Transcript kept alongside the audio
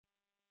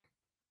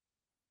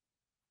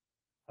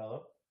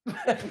Hello?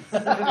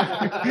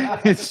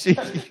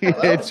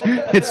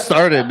 It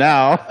started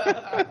now.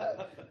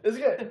 It's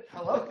good.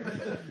 Hello.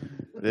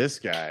 This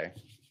guy.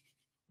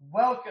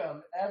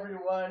 Welcome,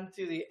 everyone,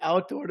 to the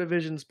Outdoor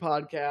Divisions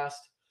podcast.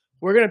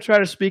 We're going to try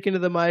to speak into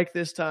the mic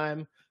this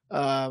time.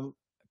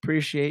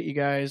 Appreciate you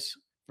guys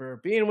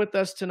for being with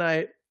us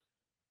tonight.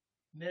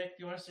 Nick,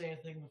 do you want to say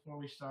anything before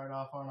we start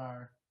off on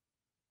our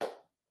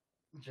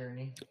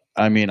journey?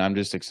 I mean, I'm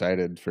just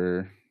excited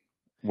for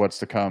what's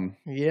to come.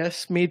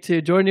 Yes, me too.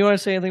 Jordan, you want to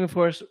say anything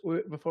before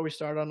we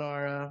start on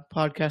our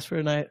podcast for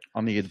tonight?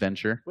 On the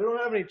adventure. We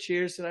don't have any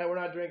cheers tonight. We're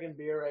not drinking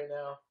beer right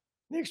now.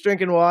 Nick's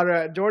drinking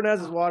water. Jordan has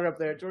his water up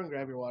there. Jordan,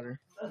 grab your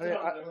water.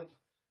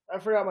 I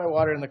forgot my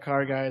water in the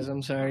car, guys.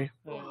 I'm sorry.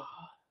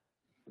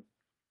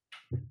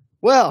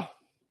 Well,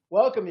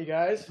 welcome, you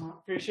guys.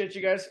 Appreciate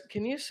you guys.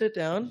 Can you sit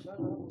down?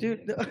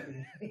 Dude. No.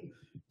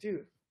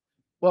 Dude.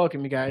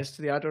 Welcome, you guys,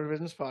 to the Outdoor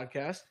Divisions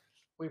podcast.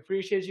 We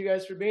appreciate you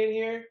guys for being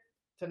here.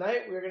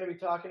 Tonight, we're going to be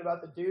talking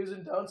about the do's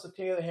and don'ts of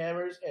King of the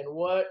Hammers and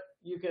what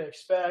you can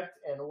expect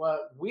and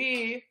what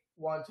we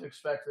want to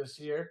expect this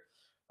year.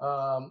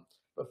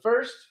 But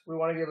first, we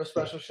want to give a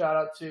special shout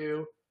out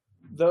to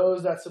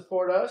those that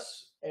support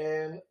us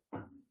and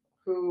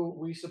who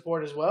we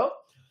support as well.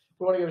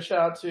 We want to give a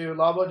shout out to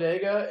La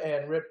Bodega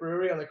and Rip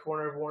Brewery on the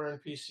corner of Warner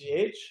and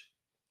PCH.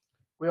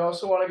 We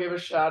also want to give a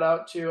shout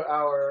out to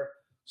our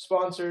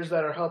sponsors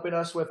that are helping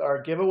us with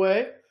our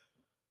giveaway.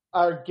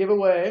 Our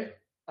giveaway,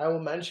 I will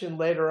mention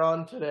later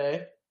on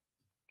today,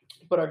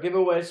 but our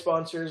giveaway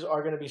sponsors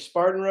are going to be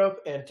Spartan Rope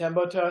and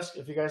Tembo Tusk.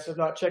 If you guys have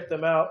not checked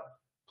them out,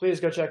 please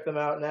go check them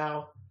out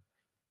now.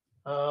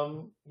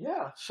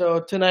 So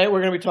tonight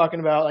we're going to be talking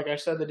about, like I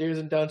said, the do's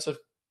and don'ts of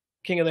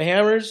King of the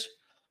Hammers.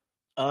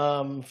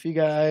 If you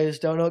guys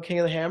don't know what King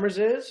of the Hammers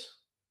is,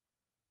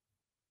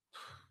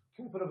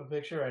 can we put up a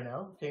picture right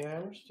now? King of the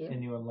Hammers too?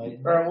 Can you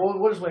enlighten Or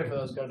we'll just wait for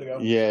those guys to go.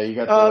 Yeah, you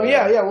got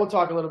we'll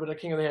talk a little bit of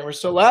King of the Hammers.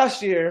 So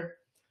last year,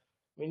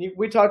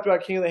 we talked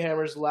about King of the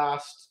Hammers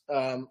last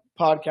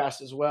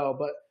podcast as well,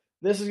 but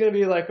this is going to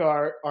be like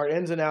our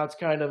ins and outs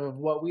kind of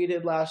what we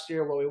did last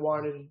year, what we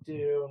wanted to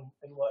do,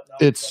 and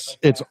whatnot.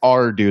 It's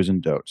our do's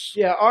and don'ts.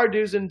 Yeah, our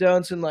do's and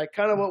don'ts and like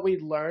kind of what we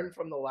learned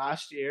from the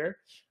last year.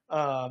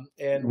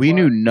 And we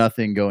knew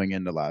nothing going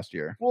into last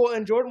year. Well,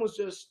 and Jordan was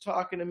just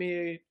talking to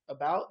me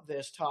about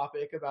this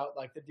topic, about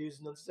like the do's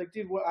and don'ts. It's like,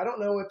 dude, I don't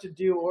know what to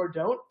do or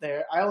don't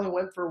there. I only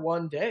went for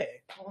one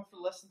day. I went for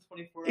less than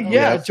 24 hours.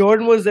 Yeah,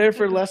 Jordan was there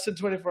for less than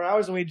 24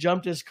 hours, and we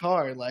jumped his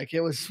car. Like, it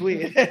was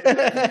sweet.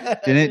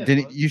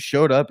 Didn't you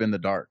showed up in the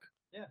dark?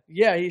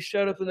 Yeah, he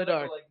showed up in the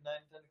dark. Like 9,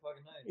 10 o'clock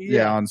at night.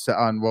 Yeah,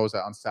 on what was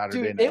that, on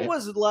Saturday Dude, night? it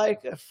was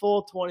like a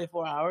full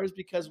 24 hours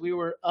because we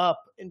were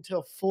up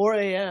until 4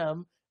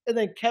 a.m., and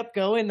then kept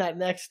going that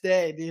next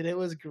day, dude. It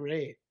was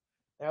great.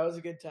 That was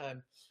a good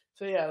time.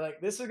 So, yeah,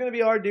 like this is going to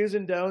be our do's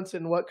and don'ts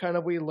and what kind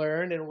of we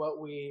learned and what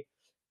we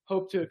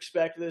hope to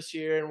expect this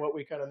year and what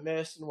we kind of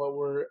missed and what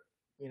we're,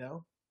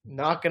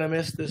 not going to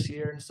miss this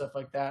year and stuff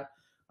like that.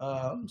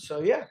 So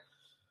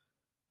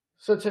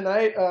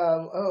tonight,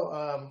 I'm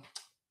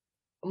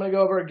going to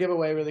go over a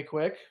giveaway really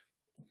quick.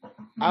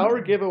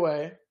 Our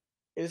giveaway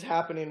is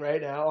happening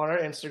right now on our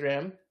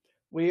Instagram.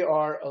 We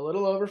are a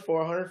little over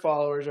 400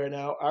 followers right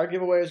now. Our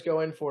giveaway is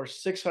going for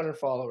 600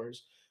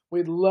 followers.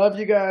 We love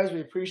you guys.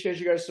 We appreciate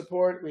you guys'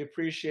 support. We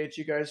appreciate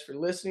you guys for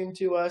listening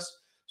to us.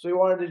 So we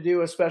wanted to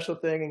do a special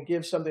thing and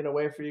give something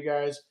away for you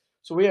guys.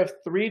 So we have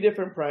 3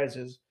 different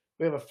prizes.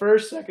 We have a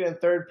first, second,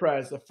 and third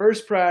prize. The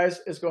first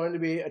prize is going to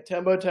be a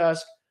Tembo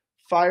Tusk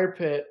fire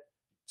pit.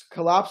 It's a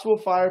collapsible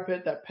fire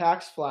pit that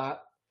packs flat.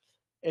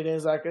 It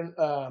is like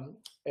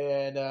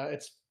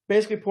it's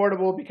basically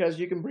portable because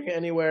you can bring it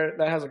anywhere.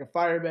 That has like a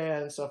fire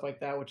band and stuff like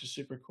that, which is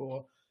super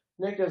cool.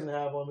 Nick doesn't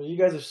have one, but you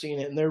guys have seen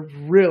it, and they're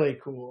really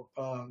cool.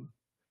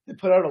 They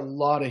put out a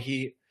lot of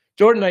heat.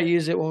 Jordan and I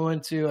used it when we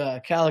went to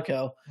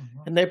Calico,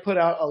 and they put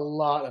out a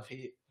lot of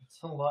heat. It's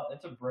a lot.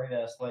 It's a bright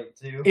ass light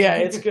too. Yeah,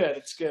 it's good.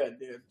 It's good,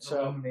 dude. It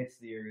illuminates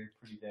the area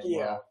pretty damn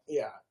well.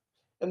 Yeah.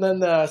 And then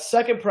the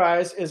second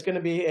prize is going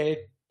to be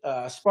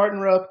a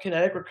Spartan Rope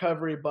Kinetic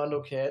Recovery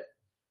Bundle Kit.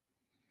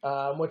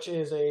 Which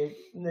is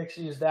Nick's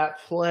used that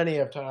plenty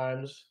of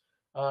times.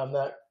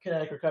 That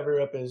kinetic recovery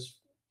rope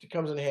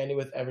comes in handy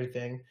with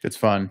everything. It's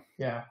fun.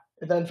 Yeah.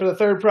 And then for the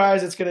third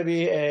prize, it's going to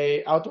be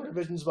a Outdoor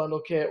Divisions bundle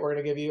kit. We're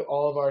going to give you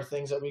all of our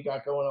things that we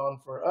got going on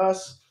for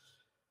us.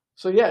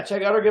 So yeah,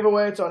 check out our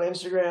giveaway. It's on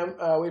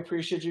Instagram. We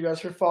appreciate you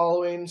guys for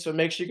following. So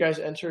make sure you guys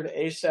enter it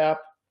ASAP.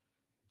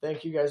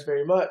 Thank you guys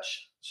very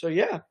much. So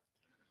yeah,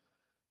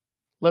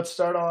 let's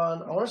start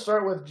on. I want to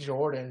start with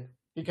Jordan,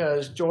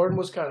 because Jordan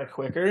was kind of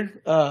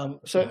quicker.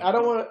 So I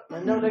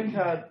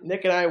know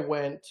Nick and I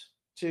went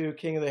to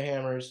King of the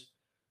Hammers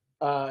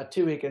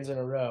 2 weekends in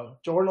a row.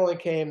 Jordan only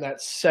came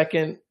that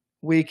second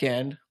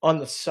weekend on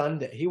the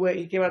Sunday.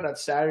 He came out that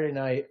Saturday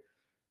night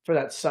for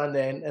that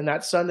Sunday. And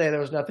that Sunday there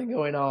was nothing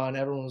going on.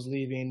 Everyone was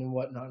leaving and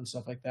whatnot and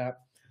stuff like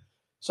that.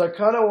 So I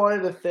kind of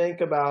wanted to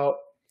think about,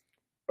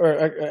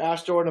 or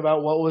ask Jordan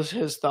about what was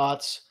his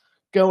thoughts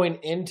going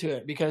into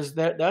it, because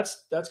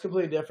that's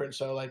completely different.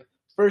 So like,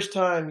 first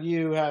time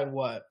you had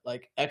what,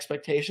 like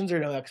expectations or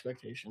no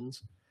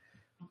expectations?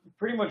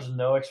 Pretty much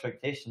no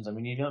expectations. I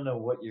mean, you don't know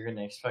what you're going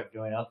to expect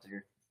going out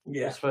there.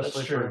 Yeah, especially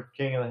that's true. for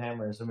King of the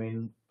Hammers. I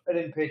mean, I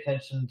didn't pay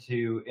attention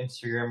to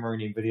Instagram or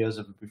any videos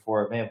of it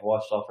before. I may have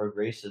watched off-road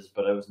races,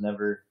 but I was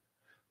never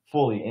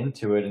fully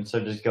into it. And so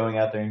just going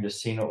out there and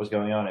just seeing what was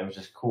going on, it was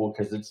just cool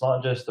because it's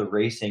not just the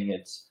racing,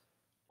 it's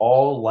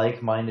all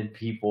like-minded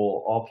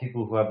people, all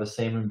people who have the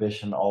same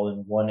ambition, all in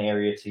one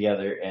area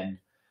together. And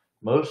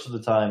most of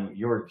the time,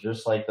 you're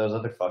just like those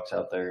other fucks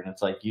out there, and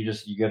it's like you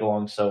get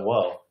along so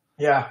well.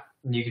 Yeah,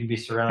 And you can be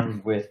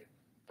surrounded with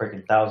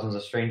freaking thousands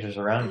of strangers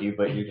around you,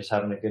 but you're just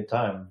having a good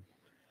time.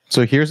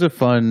 So here's a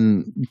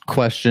fun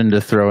question to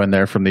throw in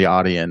there from the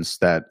audience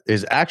that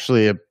is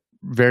actually a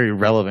very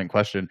relevant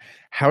question.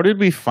 How did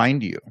we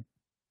find you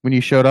when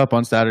you showed up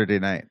on Saturday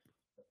night?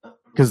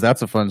 Because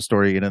that's a fun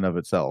story in and of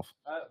itself.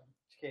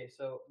 Okay,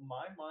 so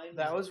my mind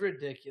was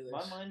ridiculous.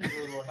 My mind is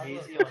a little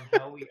hazy on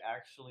how we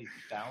actually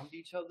found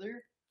each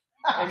other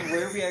and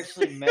where we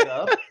actually met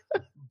up.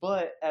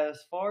 But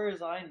as far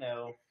as I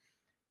know,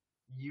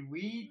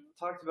 we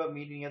talked about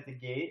meeting at the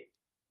gate,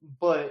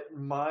 but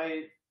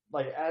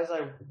as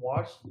I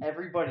watched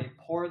everybody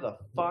pour the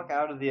fuck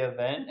out of the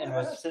event and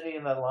was sitting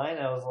in that line,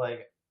 I was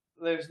like,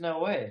 there's no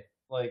way.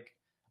 Like,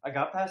 I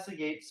got past the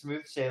gate,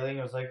 smooth sailing.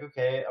 I was like,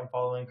 okay, I'm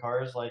following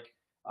cars. Like,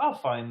 I'll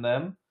find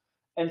them.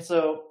 And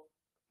so,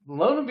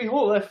 lo and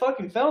behold, I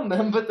fucking found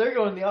them, but they're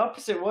going the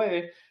opposite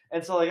way.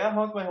 And so, like, I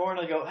honk my horn.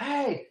 I go,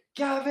 hey,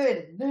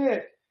 Gavin,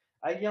 Nick.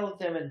 I yell at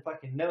them and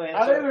fucking no answer.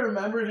 I don't even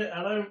remember it.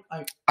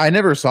 I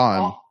never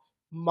saw him.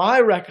 My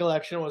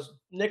recollection was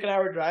Nick and I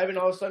were driving.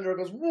 All of a sudden, it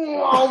goes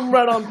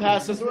right on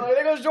past us. We're like,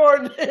 there goes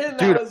Jordan. And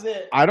Dude, that was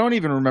it. I don't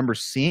even remember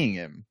seeing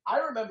him. I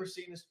remember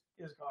seeing his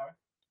car.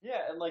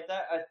 Yeah, and like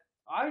that,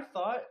 I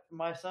thought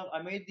myself.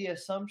 I made the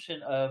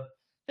assumption of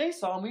they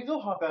saw me, they'll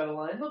hop out of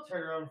line, they'll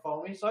turn around and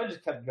follow me. So I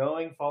just kept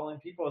going, following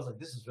people. I was like,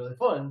 this is really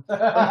fun.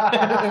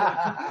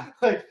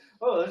 Like,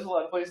 oh, there's a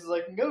lot of places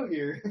I can go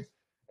here.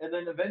 And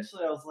then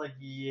eventually I was like,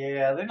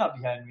 yeah, they're not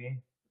behind me.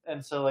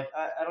 And so, like,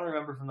 I don't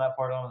remember from that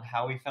part on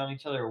how we found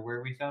each other or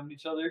where we found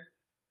each other.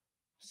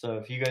 So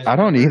if you guys, I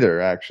don't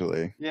either,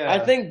 actually. Yeah,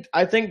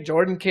 I think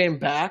Jordan came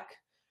back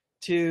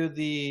to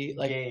the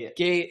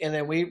gate, and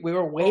then we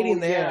were waiting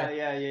there.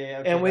 Yeah.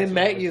 Okay, and we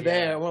met you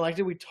there. And we're like,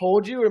 dude, we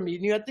told you we're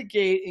meeting you at the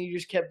gate, and you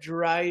just kept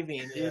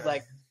driving, dude.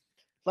 Like,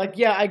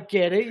 yeah, I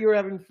get it. You were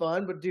having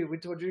fun, but dude, we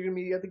told you we were gonna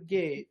meet you at the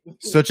gate.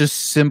 Such a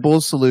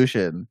simple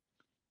solution.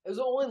 It was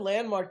the only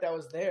landmark that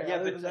was there.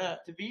 Yeah,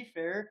 but to be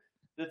fair,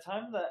 the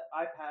time that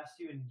I passed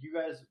you and you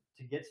guys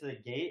to get to the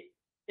gate,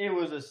 it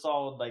was a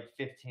solid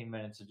 15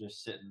 minutes of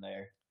just sitting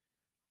there.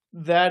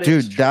 That Dude,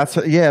 is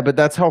true. but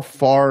that's how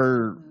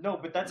far. No,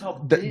 but that's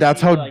how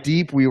that's how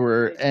deep we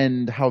were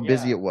and how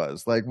busy it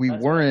was. Like we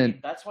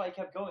weren't. That's why I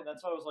kept going.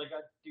 That's why I was like,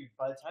 dude,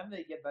 by the time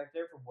they get back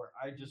there from where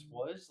I just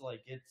was,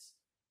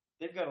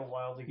 they've got a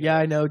while to go. Yeah,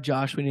 I know,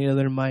 Josh. We need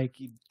another mic.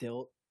 You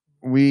dilt.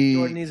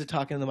 Jordan needs to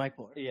talk into the mic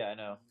more. Yeah, I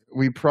know.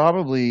 We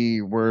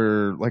probably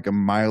were like a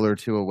mile or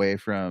two away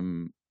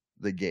from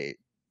the gate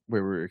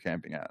where we were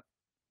camping at.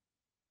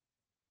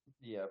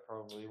 Yeah,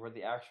 probably where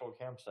the actual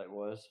campsite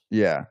was.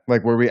 Yeah,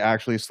 like where we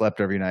actually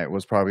slept every night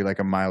was probably like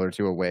a mile or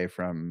two away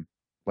from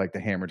like the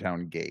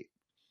Hammertown gate.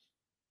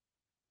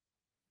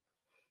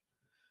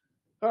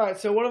 All right,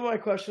 so one of my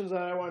questions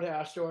that I wanted to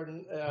ask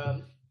Jordan,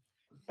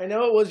 I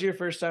know it was your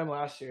first time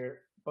last year,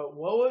 but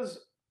what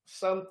was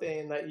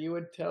something that you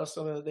would tell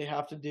someone that they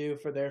have to do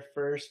for their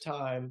first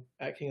time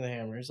at King of the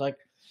Hammers? Like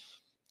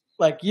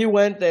you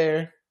went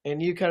there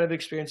and you kind of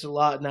experienced a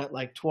lot in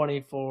that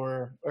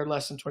 24 or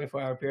less than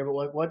 24-hour period,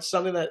 but what's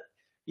something that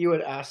you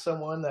would ask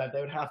someone that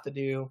they would have to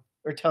do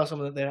or tell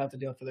someone that they'd have to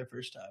do for their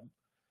first time?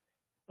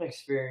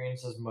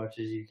 Experience as much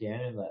as you can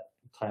in that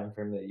time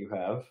frame that you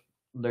have.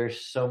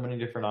 There's so many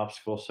different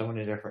obstacles, so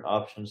many different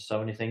options, so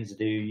many things to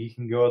do. You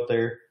can go out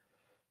there,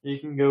 you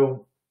can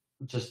go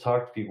just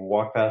talk to people,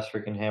 walk past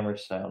freaking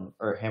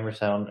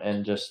Hammertown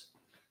and just,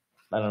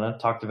 I don't know,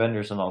 talk to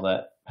vendors and all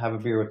that. Have a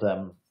beer with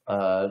them.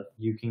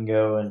 You can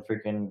go and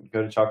freaking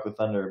go to Chocolate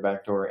Thunder,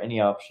 Backdoor, any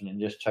option,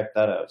 and just check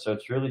that out. So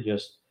it's really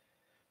just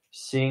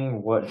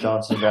seeing what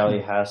Johnson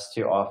Valley has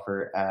to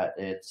offer at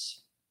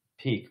its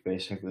peak,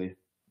 basically.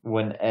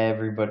 When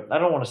everybody, I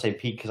don't want to say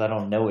peak because I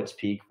don't know its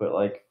peak, but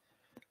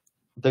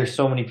there's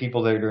so many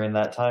people there during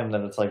that time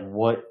that it's like,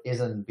 what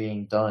isn't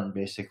being done,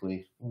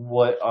 basically?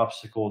 What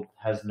obstacle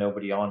has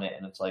nobody on it?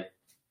 And it's like,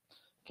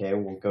 okay,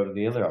 we'll go to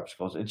the other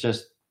obstacles. It's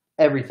just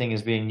everything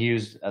is being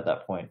used at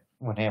that point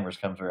when Hammers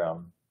comes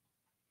around.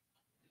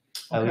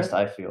 At least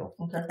I feel.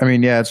 Okay. I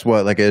mean, yeah, it's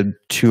what, like a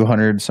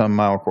 200-some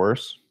mile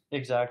course?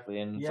 Exactly.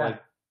 And it's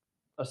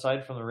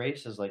aside from the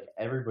races,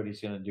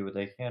 everybody's going to do what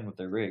they can with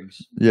their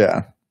rigs.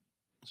 Yeah.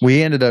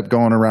 We ended up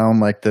going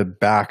around the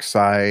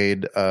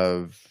backside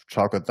of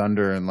Chocolate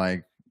Thunder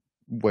and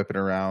whipping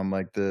around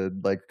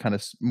the kind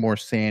of more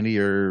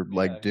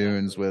sandier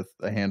dunes with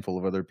a handful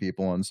of other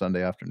people on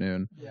Sunday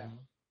afternoon. Yeah.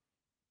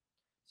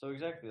 So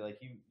exactly,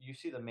 you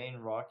see the main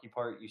rocky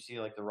part, you see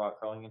the rock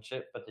crawling and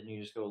shit, but then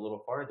you just go a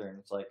little farther and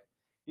it's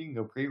You can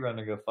go pre-run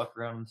or go fuck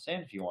around in the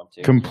sand if you want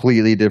to.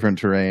 Completely different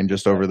terrain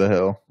just over the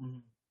hill.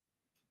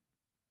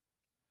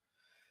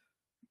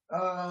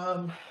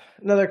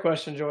 Another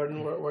question,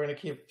 Jordan. We're going to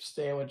keep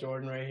staying with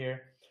Jordan right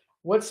here.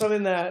 What's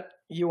something that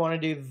you want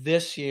to do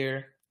this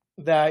year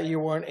that you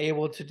weren't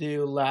able to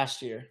do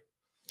last year?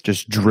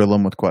 Just drill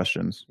him with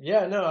questions.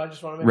 Yeah, no, I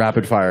just want to make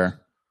Rapid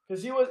fire.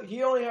 Because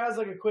he only has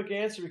like a quick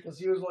answer because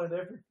he was only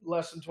there for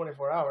less than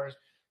 24 hours.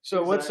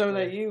 So what's something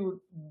that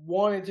you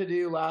wanted to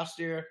do last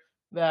year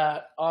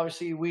that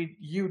obviously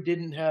you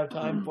didn't have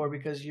time for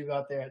because you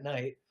got there at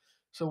night?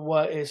 So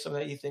what is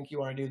something that you think you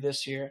want to do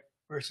this year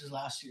versus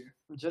last year?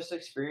 Just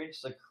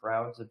experience the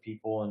crowds of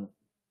people and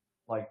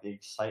like the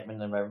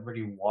excitement of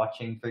everybody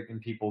watching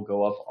freaking people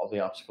go up all the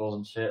obstacles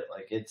and shit.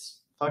 Like it's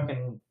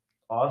fucking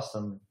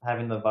awesome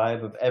having the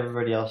vibe of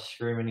everybody else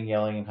screaming and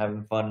yelling and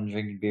having fun and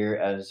drinking beer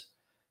as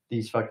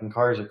these fucking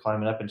cars are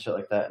climbing up and shit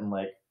like that. And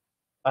like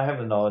I have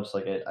the knowledge,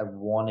 like I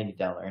want to get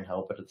down there and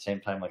help, but at the same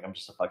time, like I'm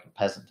just a fucking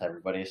peasant to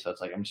everybody, so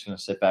it's like I'm just gonna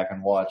sit back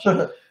and watch.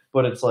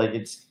 But it's like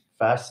it's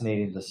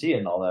fascinating to see it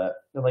and all that,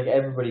 and like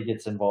everybody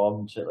gets involved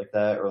and shit like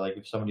that, or like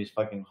if somebody's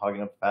fucking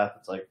hogging up the path,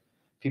 it's like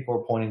people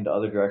are pointing to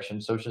other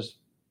directions, so it's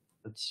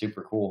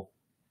super cool.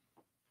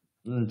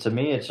 And to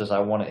me, it's just I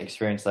want to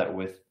experience that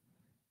with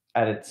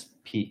at its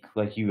peak,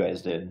 like you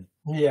guys did.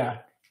 Yeah.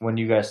 When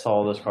you guys saw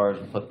all those cars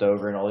flipped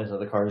over and all these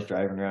other cars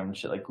driving around and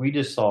shit, like we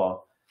just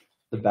saw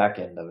the back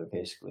end of it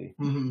basically.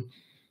 Mm-hmm.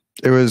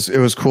 It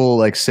was cool,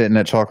 like sitting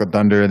at Chocolate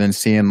Thunder and then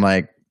seeing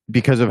like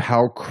because of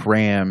how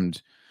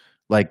crammed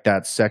like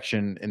that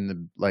section in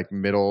the like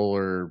middle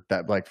or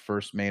that like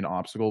first main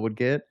obstacle would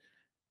get.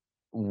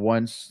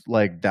 Once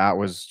like that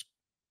was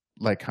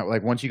like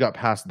once you got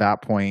past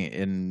that point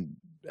and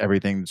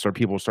everything, so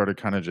people started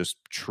kind of just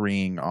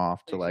treeing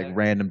off to like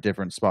random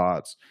different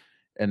spots.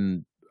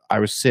 And I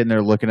was sitting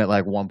there looking at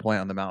like one point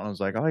on the mountain. I was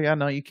like, oh yeah,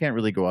 no, you can't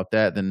really go up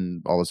that.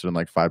 Then all of a sudden,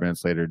 like 5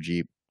 minutes later,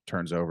 Jeep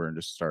turns over and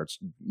just starts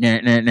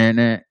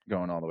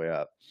going all the way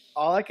up.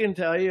 All I can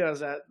tell you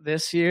is that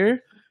this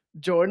year,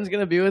 Jordan's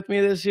gonna be with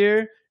me this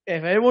year.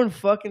 If anyone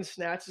fucking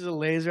snatches a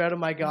laser out of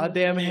my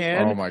goddamn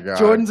hand, oh my god,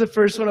 Jordan's the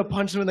first one to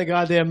punch him in the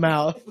goddamn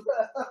mouth.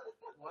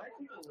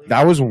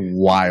 That was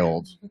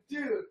wild.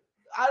 Dude,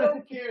 I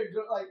don't care.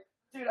 Like,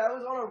 dude, I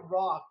was on a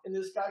rock and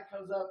this guy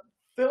comes up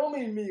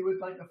filming me with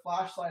like the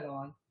flashlight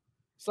on.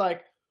 It's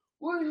like,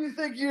 what do you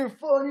think you're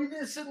funny?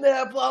 This and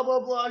that, blah, blah,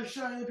 blah.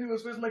 Shining in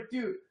people's face. I'm like,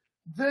 dude,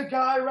 the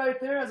guy right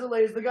there has a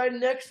laser. The guy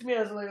next to me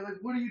has a laser. Like,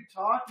 what are you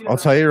talking about? I'll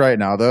tell you right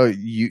now, though,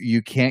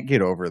 you can't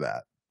get over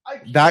that.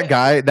 That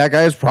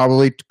guy has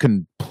probably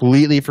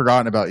completely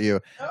forgotten about you,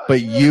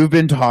 but you've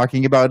been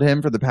talking about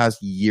him for the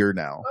past year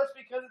now. That's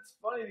because it's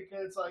funny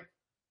because it's like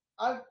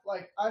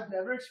I've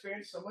never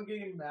experienced someone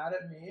getting mad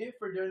at me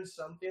for doing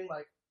something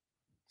like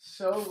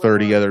so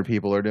 30 other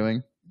people are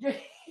doing. Yeah,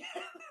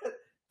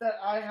 that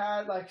I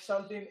had like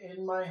something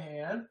in my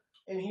hand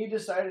and he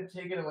decided to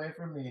take it away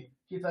from me.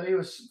 He thought he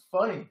was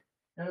funny.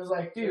 And I was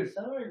like, dude. If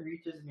someone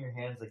reaches in your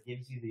hands that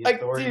gives you the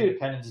authority to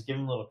kind of just give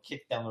him a little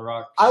kick down the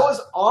rock. I was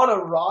on a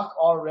rock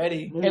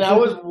already, and I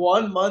was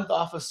 1 month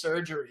off of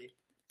surgery,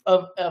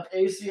 of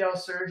ACL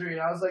surgery.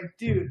 And I was like,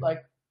 dude,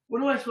 like,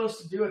 what am I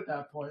supposed to do at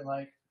that point?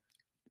 Like,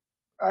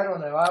 I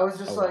don't know. I was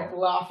just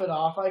laugh it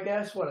off, I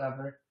guess.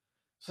 Whatever.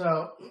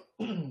 So,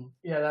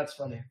 yeah, that's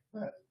funny.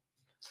 But,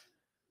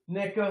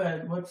 Nick, go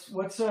ahead. Let's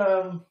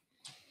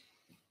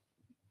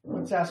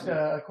ask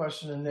a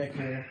question to Nick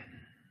here.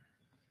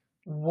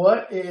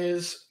 What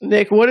is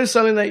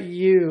something that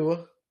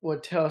you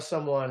would tell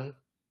someone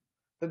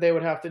that they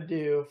would have to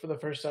do for the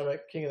first time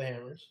at King of the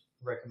Hammers?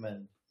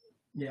 Recommend.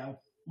 Yeah.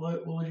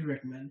 What would you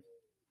recommend?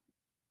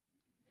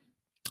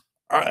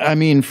 I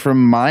mean,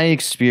 from my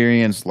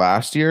experience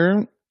last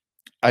year,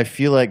 I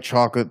feel like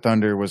Chocolate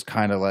Thunder was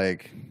kind of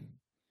like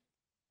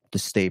the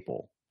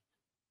staple,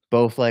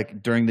 both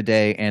like during the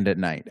day and at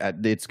night.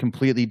 It's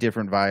completely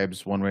different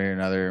vibes one way or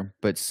another,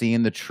 but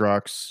seeing the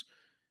trucks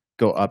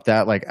go up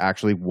that like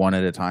actually one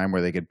at a time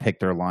where they could pick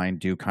their line,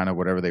 do kind of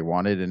whatever they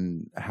wanted,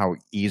 and how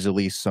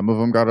easily some of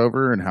them got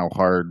over and how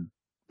hard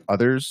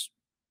others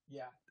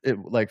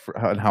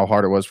and how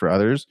hard it was for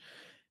others.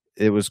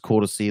 It was cool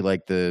to see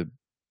like the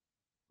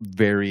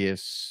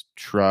various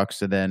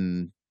trucks, and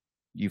then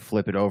you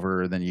flip it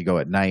over, then you go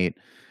at night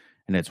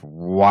and it's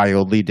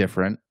wildly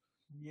different.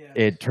 Yes.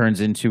 It turns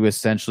into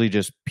essentially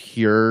just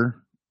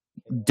pure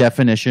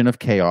definition of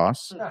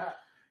chaos.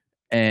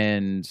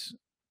 And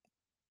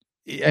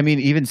I mean,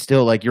 even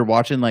still, like you're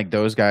watching like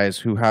those guys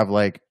who have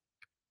like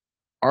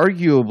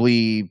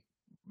arguably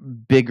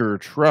bigger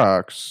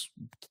trucks,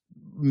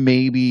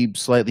 maybe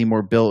slightly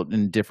more built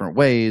in different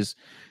ways,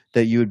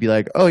 that you would be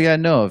like, oh yeah,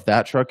 no, if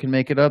that truck can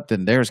make it up,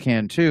 then theirs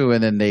can too.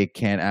 And then they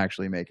can't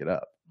actually make it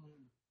up,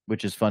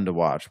 which is fun to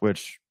watch,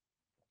 which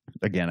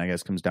again, I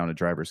guess comes down to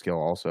driver skill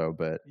also,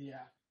 but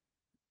yeah,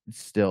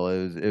 still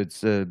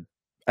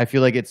I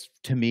feel like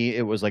to me,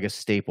 it was like a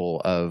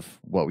staple of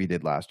what we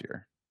did last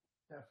year.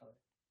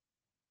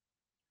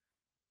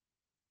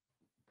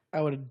 I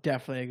would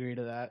definitely agree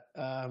to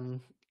that.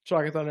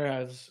 Chocolate Thunder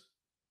has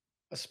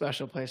a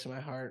special place in my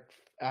heart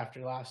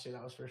after last year.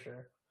 That was for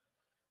sure.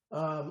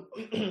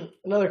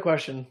 Another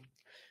question,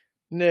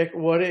 Nick.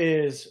 What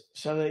is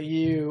something that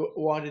you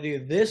want to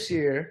do this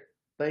year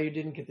that you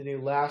didn't get to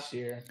do last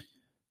year?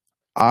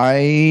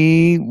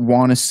 I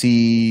want to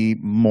see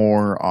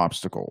more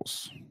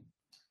obstacles.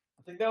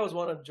 I think that was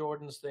one of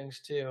Jordan's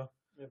things too.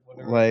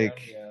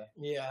 Like,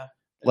 Yeah.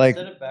 Like-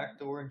 Instead of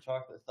backdoor and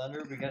chocolate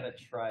thunder, we gotta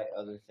try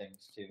other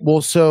things too.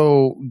 well,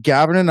 so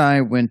Gavin and I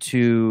went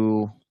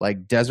to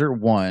like Desert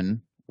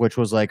One, which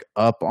was like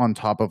up on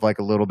top of like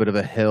a little bit of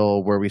a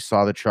hill where we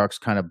saw the trucks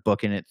kind of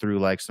booking it through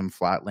like some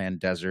flatland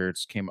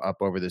deserts, came up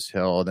over this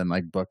hill, then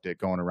like booked it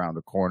going around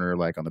the corner,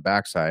 like on the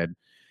backside.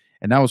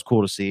 And that was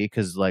cool to see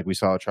because like we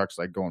saw the trucks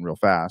like going real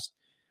fast.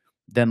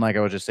 Then, like I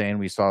was just saying,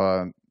 we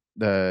saw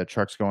the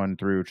trucks going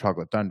through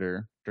Chocolate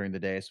Thunder during the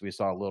day. So we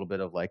saw a little bit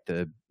of like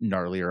the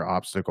gnarlier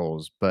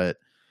obstacles. But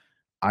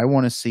I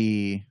want to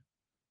see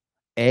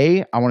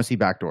I want to see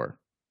backdoor.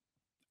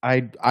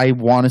 I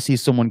want to see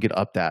someone get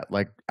up that.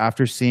 Like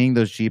after seeing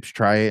those Jeeps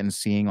try it and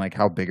seeing like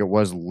how big it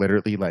was,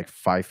 literally like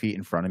 5 feet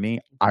in front of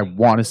me, I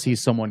want to see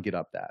someone get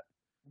up that.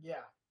 Yeah.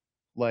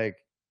 Like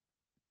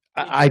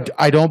Me I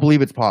too. don't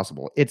believe it's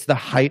possible. It's the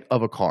height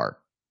of a car.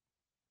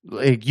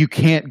 Like you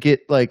can't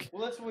get like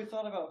Well, that's what we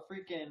thought about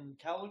freaking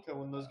Calico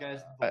when those guys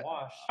did the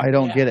wash. I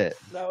don't Yeah. get it.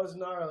 That was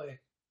gnarly.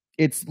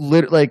 It's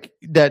like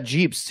that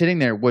Jeep sitting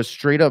there was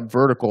straight up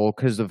vertical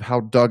because of how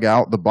dug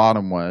out the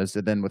bottom was,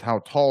 and then with how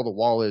tall the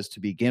wall is to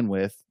begin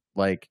with.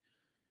 Like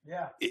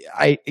Yeah.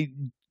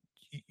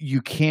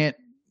 you can't.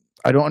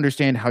 I don't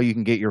understand how you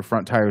can get your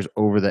front tires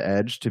over the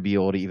edge to be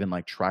able to even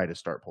like try to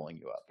start pulling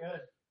you up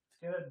Good.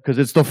 It's good. because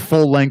it's the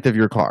full length of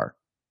your car.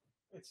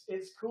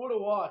 It's cool to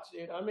watch,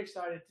 dude. I'm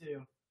excited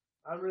too.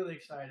 I'm really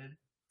excited.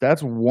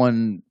 That's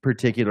one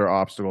particular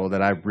obstacle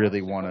that I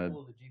really want to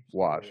Couple of the Jeeps do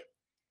watch. it.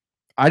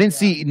 I didn't Yeah.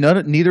 see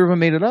neither of them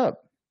made it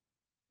up.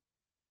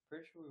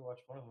 Pretty sure we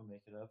watched one of them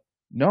make it up.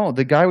 No,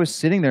 the guy was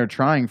sitting there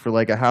trying for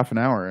like a half an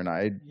hour, and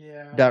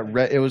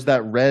it was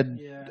that red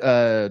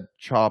Yeah.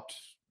 chopped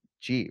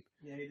Jeep.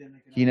 Yeah, he didn't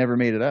make it He up. never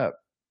made it up.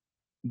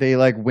 They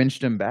like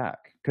winched him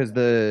back because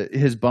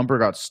his bumper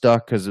got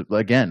stuck because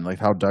again, like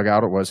how dug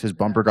out it was, his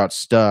bumper got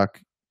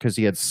stuck because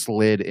he had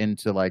slid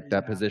into like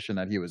that Yeah. position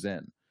that he was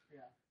in. Yeah.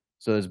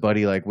 So his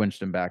buddy like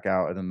winched him back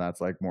out, and then that's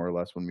like more or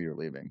less when we were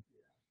leaving.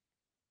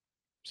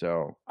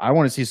 So I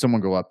want to see someone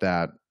go up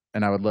that,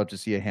 and I would love to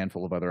see a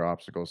handful of other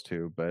obstacles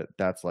too, but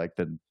that's like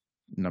the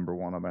number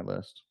one on my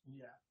list.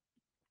 Yeah.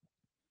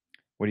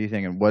 What are you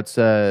thinking? What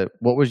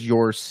was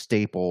your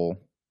staple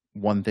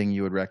one thing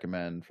you would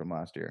recommend from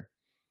last year?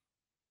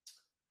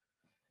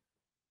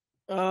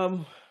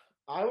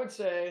 I would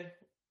say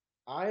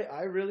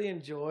I really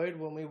enjoyed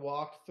when we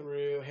walked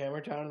through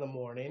Hammertown in the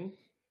morning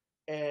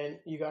and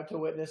you got to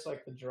witness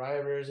like the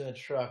drivers and the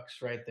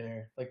trucks right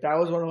there. Like that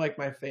was one of like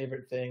my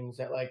favorite things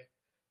that like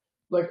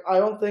I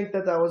don't think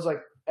that was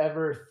like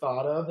ever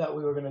thought of that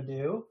we were going to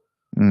do.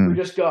 We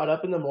just got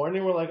up in the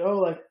morning. We're like, oh,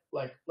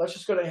 like let's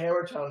just go to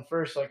Hammertown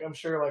first. Like I'm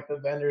sure like the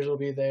vendors will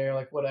be there,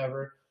 like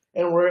whatever.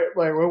 And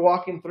we're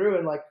walking through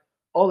and like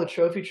all the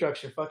trophy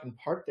trucks are fucking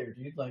parked there,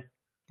 dude. Like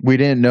We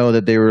didn't know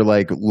that they were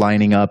like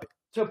lining up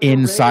to parade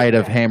inside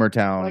of that.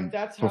 Hammertown Like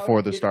that's how before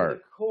you the get to start.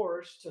 the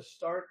course to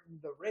start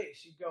the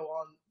race. You go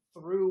on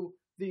through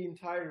the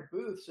entire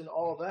booths and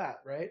all that,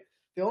 right?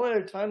 The only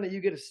other time that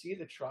you get to see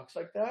the trucks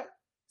like that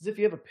is if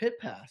you have a pit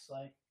pass.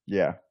 Like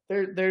Yeah.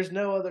 there's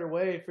no other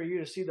way for you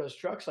to see those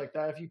trucks like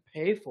that if you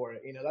pay for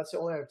it. You know, that's the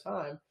only other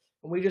time.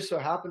 And we just so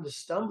happened to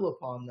stumble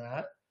upon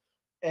that.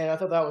 And I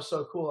thought that was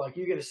so cool. Like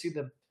you get to see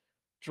the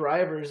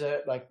drivers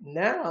that like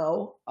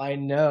now I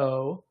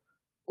know,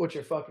 which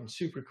are fucking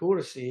super cool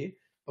to see.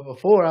 But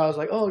before I was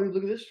like, oh dude,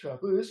 look at this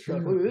truck, look at this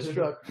truck, look at this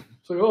truck.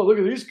 It's like, oh, look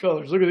at these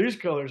colors, look at these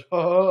colors.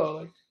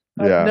 Oh,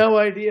 like I had no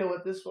idea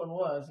what this one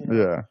was. You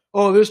know? Yeah.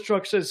 Oh, this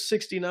truck says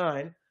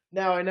 69.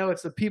 Now I know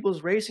it's the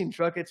People's Racing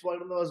truck. It's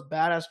one of those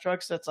badass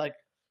trucks that's like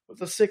with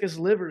the sickest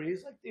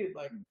liveries. Like, dude,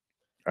 like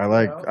I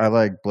like know? I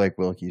like Blake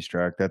Wilkie's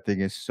truck. That thing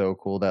is so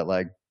cool. That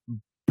like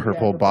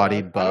purple the bodied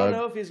I don't bug.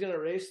 know if he's gonna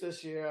race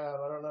this year.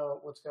 I don't know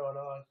what's going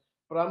on.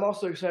 But I'm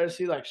also excited to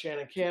see like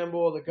Shannon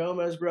Campbell, the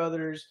Gomez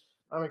brothers.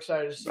 I'm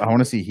excited to see. I want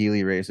to see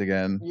Healy race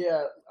again.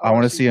 Yeah, I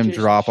want to see him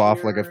Jason drop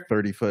off like a Shearer.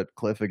 30-foot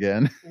cliff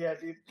again. Yeah,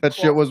 dude. That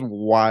shit was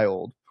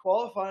wild.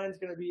 Qualifying is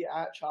going to be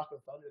at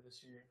Chocolate Thunder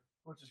this year,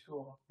 which is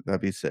cool.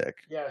 That'd be sick.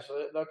 Yeah,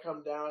 so they'll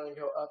come down and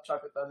go up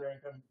Chocolate Thunder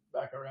and come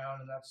back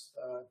around, and that's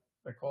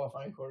the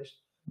qualifying course.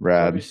 So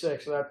that'll Rad. be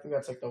sick. So I think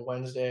that's like the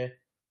Wednesday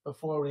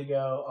before we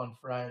go on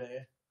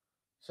Friday.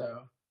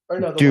 So, or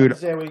no, the Dude.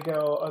 Wednesday we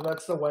go. Oh,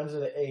 that's the Wednesday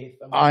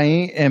the 8th. I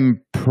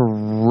am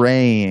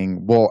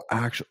praying. Well,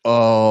 actually,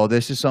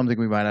 this is something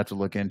we might have to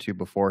look into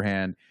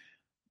beforehand.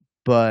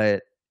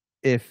 But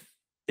if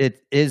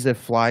it is a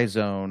fly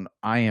zone,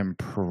 I am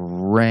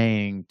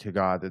praying to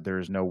God that there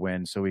is no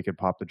wind so we could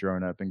pop the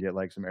drone up and get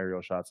like some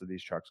aerial shots of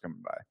these trucks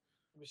coming by.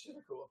 It'll be super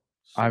cool.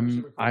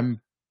 I'm cool.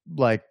 I'm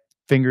like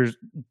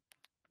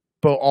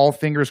all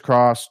fingers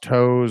crossed,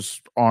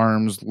 toes,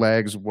 arms,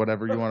 legs,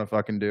 whatever you want to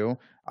fucking do.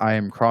 I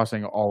am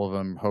crossing all of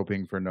them,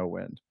 hoping for no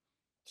wind.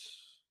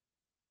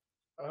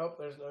 I hope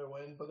there's no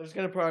wind, but there's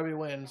gonna probably be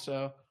wind.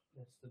 So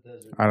It's the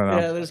desert. I don't know.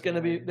 yeah, there's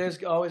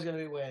always gonna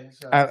be wind.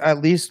 So At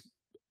least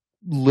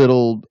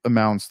little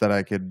amounts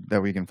that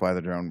we can fly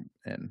the drone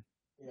in.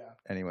 yeah.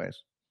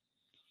 Anyways,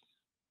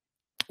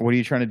 what are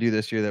you trying to do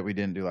this year that we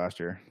didn't do last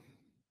year?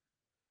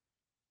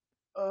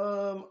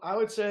 I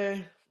would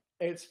say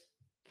it's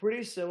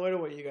pretty similar to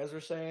what you guys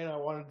were saying. I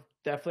want to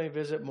definitely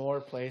visit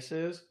more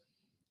places,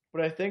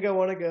 but I think I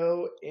want to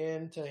go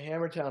into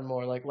Hammertown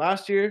more. Like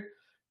last year,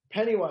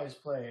 Pennywise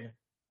played,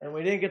 and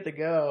we didn't get to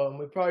go, and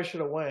we probably should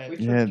have went. We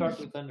Yeah, took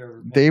Chocolate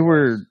Thunder. They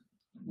were,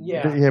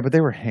 Yeah, but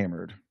they were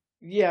hammered.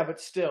 yeah,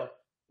 but still,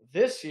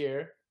 this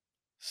year,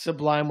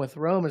 Sublime with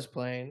Rome is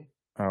playing.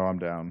 Oh, I'm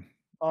down.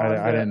 on I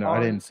the- didn't know. I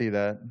on- didn't see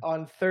that.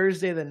 on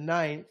Thursday the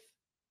 9th,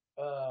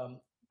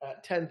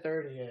 at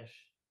 10:30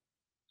 ish.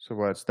 So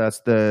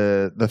that's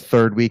the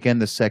third weekend,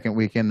 the second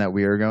weekend that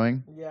we are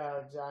going. Yeah,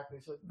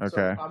 exactly. So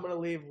Okay. I'm gonna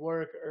leave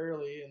work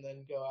early and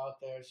then go out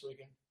there so we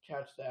can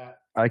catch that.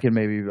 I could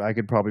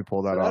probably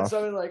pull that But that's off.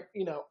 something like,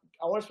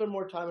 I want to spend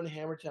more time in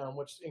Hammertown,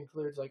 which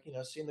includes like,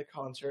 seeing the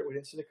concert. We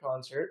didn't see the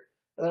concert.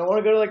 And then I want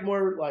to go to like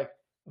more like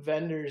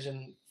vendors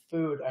and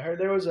food. I heard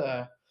there was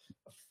a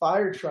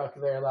fire truck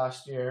there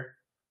last year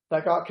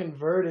that got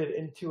converted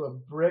into a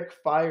brick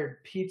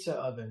fired pizza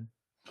oven.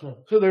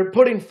 So they're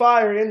putting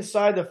fire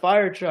inside the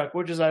fire truck,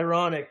 which is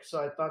ironic. So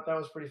I thought that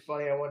was pretty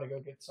funny. I wanted to go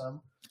get some.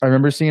 I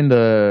remember seeing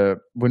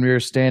when we were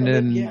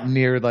standing yeah.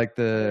 near like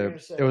I was gonna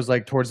say. it was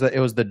like it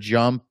was the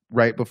jump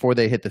right before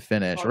they hit the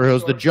finish, On or it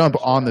was the short jump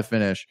finish, on yeah. the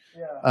finish.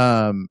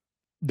 Yeah.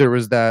 There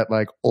was that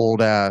like old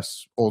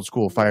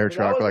school fire But that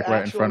truck was like right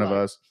in actual, front of like,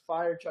 us.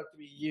 Fire truck to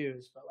be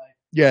used, but like.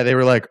 Yeah, they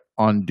were like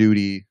on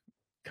duty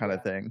kind of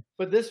Yeah. thing.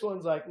 But this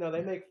one's like, no,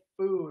 they make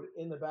food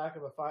in the back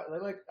of a fire. They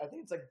I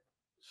think it's like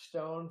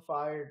stone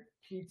fired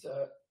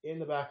pizza in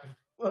the back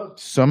of.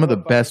 Some of the a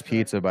fire best truck.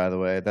 pizza, by the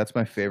way. That's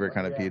my favorite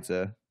kind of Yeah.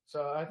 pizza.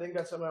 So I think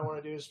that's something I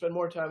want to do. Is spend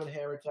more time in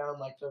Hammertown,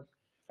 like the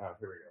Oh,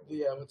 here we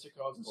go. what's it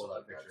called? and Pull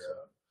stuff that like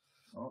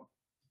picture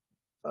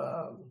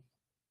so.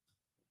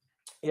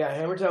 Yeah,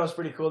 Hammertown is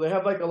pretty cool. They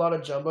have like a lot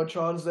of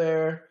jumbotrons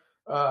there,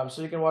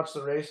 so you can watch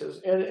the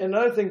races. And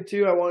another thing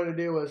too, I wanted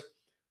to do was,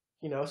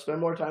 spend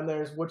more time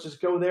there, which is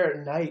go there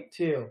at night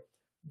too,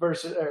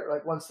 versus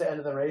like once the end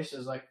of the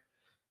races. Like,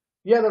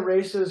 yeah, the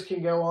races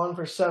can go on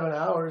for 7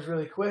 hours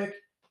really quick,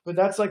 but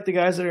that's like the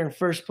guys that are in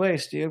first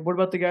place, dude. What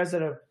about the guys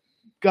that have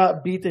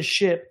got beat the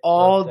shit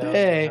all Broke down,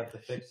 day? you have to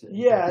fix it.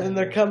 Yeah, and then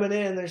they're coming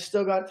in, they're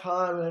still got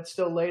time, and it's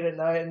still late at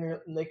night, and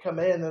they come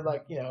in, they're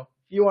like,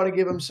 you want to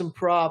give them some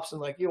props,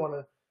 and like you want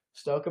to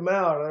stoke them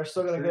out, or they're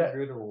still gonna get.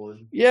 Good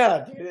reward.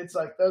 Yeah, dude, it's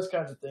like those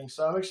kinds of things.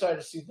 So I'm excited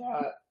to see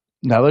that.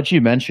 Now that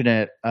you mention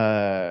it,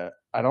 I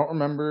don't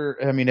remember.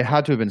 I mean, it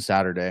had to have been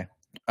Saturday.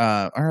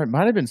 Or it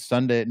might have been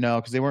Sunday. No,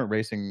 because they weren't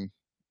racing.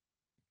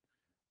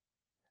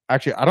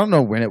 Actually, I don't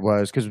know when it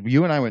was because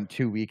you and I went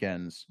 2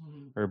 weekends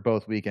or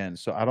both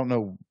weekends. So I don't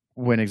know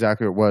when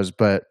exactly it was,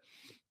 but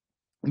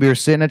we were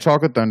sitting at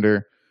Chocolate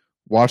Thunder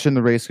watching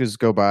the races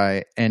go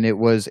by, and it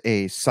was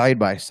a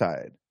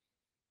side-by-side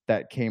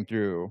that came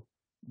through,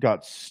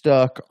 got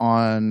stuck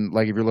on,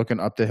 like, if you're looking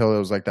up the hill, it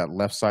was like that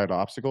left side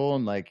obstacle,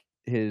 and like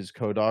his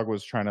co-dog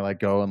was trying to like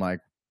go and like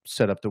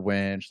set up the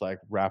winch, like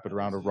wrap it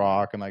around a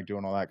rock and like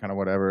doing all that kind of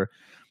whatever.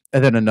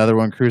 And then another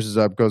one cruises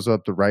up, goes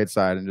up the right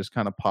side and just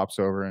kind of pops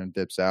over and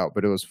dips out.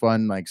 But it was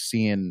fun, like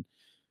seeing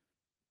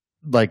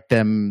like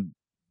them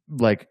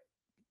like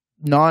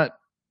not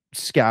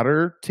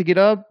scatter to get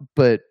up,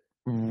 but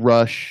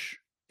rush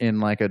in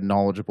like a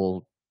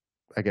knowledgeable,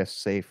 I guess,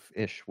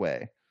 safe-ish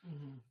way.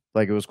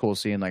 Like it was cool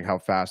seeing like how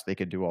fast they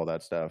could do all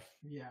that stuff.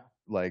 Yeah.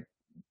 Like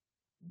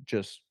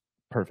just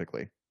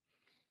perfectly.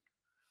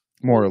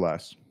 More or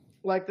less.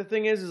 Like the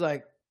thing is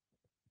like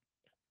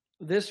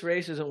this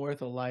race isn't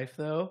worth a life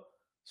though.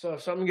 So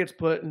if someone gets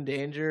put in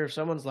danger, if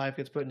someone's life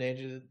gets put in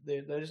danger,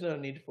 there's no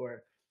need for it.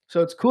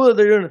 So it's cool that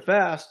they're doing it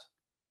fast,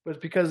 but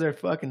it's because they're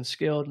fucking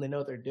skilled and they know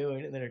what they're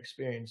doing and they're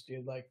experienced,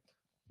 dude. Like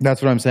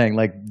that's what I'm saying.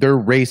 Like they're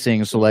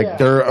racing, so like Yeah.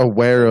 they're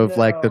aware of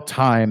like the No.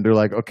 time. They're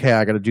like, okay,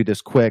 I got to do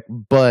this quick,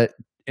 but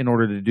in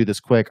order to do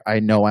this quick, I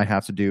know I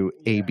have to do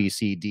A, Yeah. B,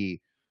 C,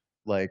 D,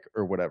 like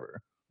or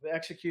whatever. the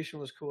execution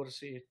was cool to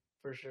see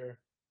for sure.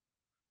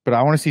 But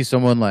I want to see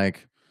someone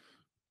like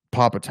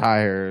pop a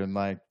tire and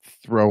like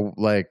throw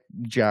like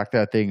jack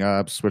that thing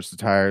up, switch the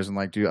tires, and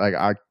like do like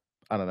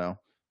I don't know.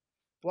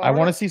 Well, I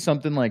want to see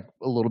something like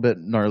a little bit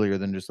gnarlier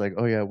than just like,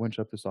 oh yeah, winch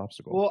up this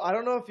obstacle. Well, I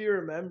don't know if you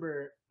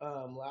remember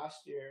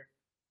last year,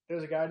 there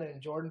was a guy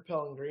named Jordan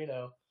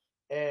Pellegrino,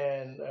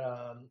 and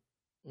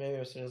maybe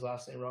I'm saying his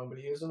last name wrong, but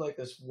he was in like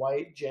this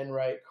white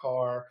Genrite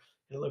car.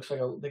 And it looks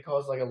like they call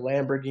it like a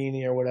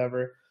Lamborghini or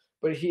whatever.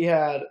 But he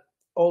had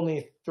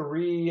only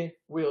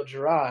 3-wheel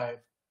drive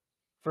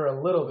for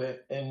a little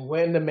bit and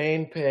went into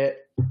main pit.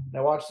 And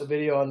I watched the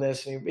video on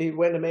this, and he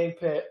went into main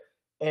pit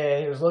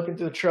and he was looking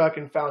through the truck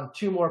and found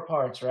 2 more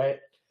parts, right?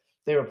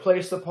 They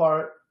replaced the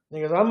part. And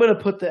he goes, I'm going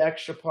to put the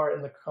extra part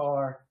in the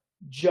car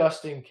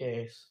just in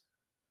case.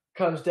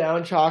 comes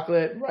down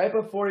chocolate right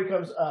before he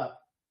comes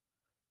up,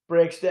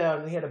 breaks down,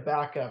 and he had a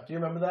backup. Do you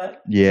remember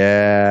that?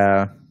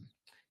 Yeah.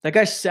 That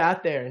guy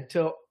sat there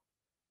until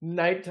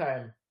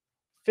nighttime,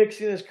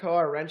 fixing his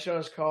car, wrenching on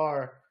his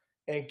car,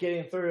 and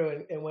getting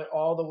through, and went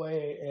all the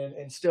way,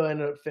 and still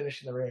ended up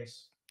finishing the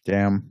race.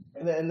 Damn.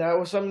 And that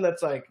was something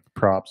that's like,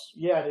 props.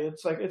 Yeah, dude,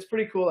 it's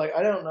pretty cool. Like,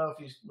 I don't know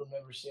if you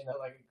remember seeing that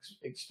like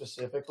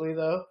specifically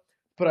though,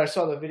 but I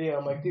saw the video.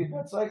 I'm like, dude,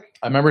 that's like.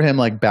 I remember him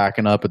like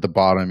backing up at the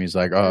bottom. He's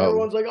like, "Oh."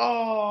 Everyone's like,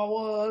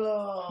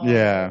 "Oh, what?"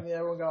 Yeah. And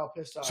everyone got all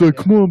pissed off. It's like,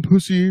 "Come on,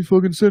 pussy,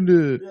 fucking send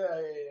it." Yeah.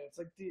 It's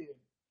like, dude.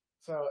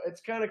 So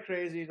it's kind of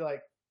crazy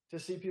to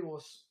see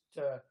people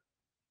to.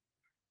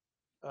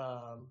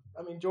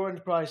 I mean,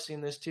 Jordan's probably seen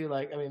this too.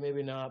 Like, I mean,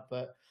 maybe not,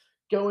 but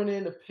going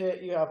into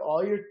pit, you have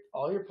all your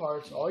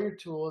parts, all your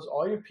tools,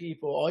 all your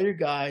people, all your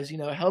guys.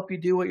 Help you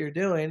do what you're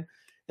doing,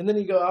 and then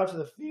you go out to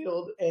the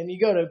field and you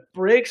got to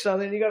break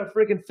something. And you got to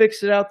freaking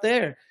fix it out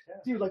there,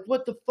 dude. Like,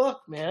 what the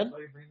fuck, man? Why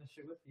you bring this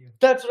shit with you?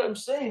 That's what I'm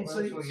saying. So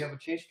you have a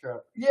chase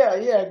truck. Yeah,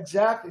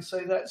 exactly.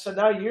 So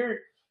now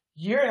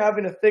you're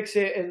having to fix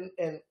it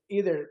in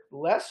either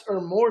less or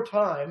more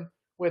time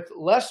with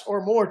less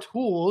or more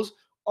tools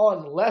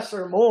on less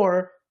or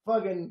more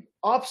fucking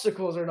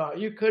obstacles or not.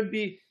 You could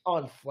be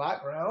on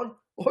flat ground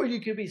or you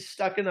could be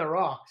stuck in the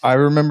rocks. I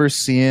remember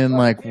seeing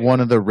like one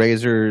of the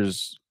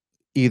razors,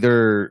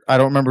 either I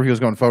don't remember if he was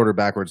going forward or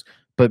backwards,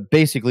 but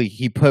basically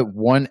he put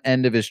one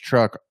end of his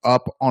truck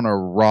up on a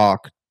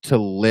rock to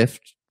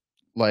lift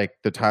like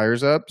the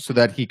tires up so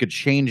that he could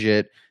change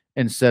it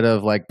instead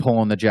of like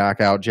pulling the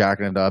jack out,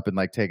 jacking it up, and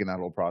like taking that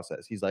whole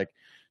process. He's like,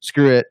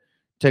 screw it.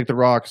 Take the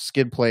rock,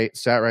 skid plate,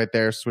 sat right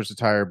there, switch the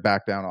tire,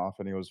 back down off,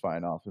 and he was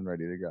fine off and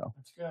ready to go.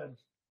 That's good.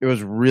 It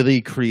was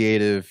really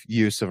creative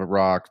use of a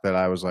rock that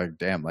I was like,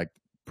 damn, like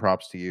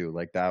props to you.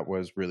 Like that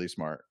was really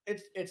smart.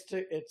 It's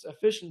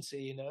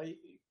efficiency,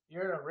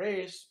 You're in a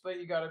race, but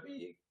you got to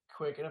be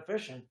quick and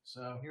efficient.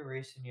 So if you're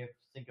racing, you have to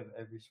think of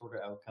every sort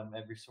of outcome,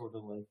 every sort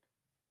of like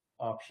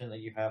option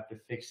that you have to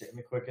fix it in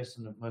the quickest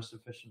and the most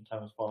efficient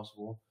time as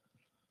possible.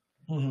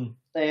 Mm-hmm.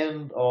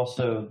 And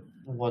also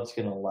what's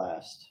going to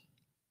last.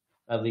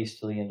 At least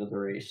to the end of the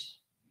race.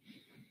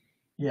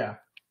 Yeah,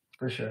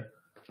 for sure.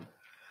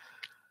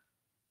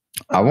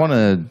 I want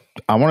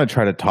to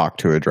try to talk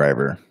to a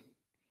driver.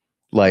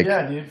 Like,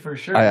 yeah, dude, for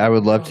sure. I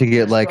would love to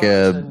get like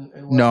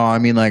no, I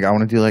mean like I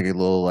want to do like a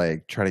little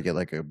like try to get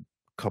like a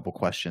couple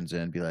questions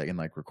in, be like and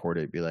like record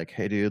it, be like,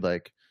 hey dude,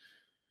 like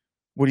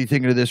what are you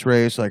thinking of this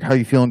race? Like how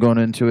you feeling going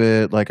into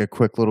it? Like a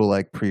quick little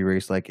like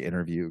pre-race like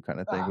interview kind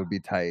of thing would be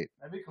tight.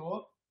 That'd be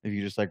cool. If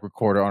you just like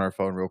record it on our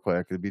phone real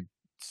quick, it'd be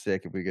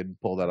sick if we could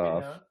pull that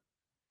off.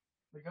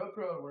 The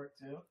GoPro would work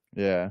too.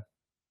 Yeah.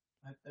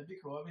 That'd be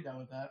cool. I'd be down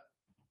with that.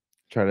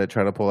 Try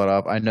to pull that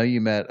off. I know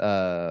you met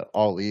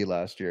Ali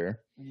last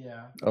year.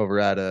 Yeah. Over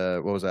at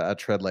what was that? At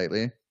Tread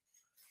Lightly.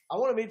 I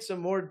want to meet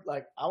some more.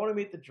 Like I want to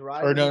meet the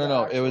driver. Or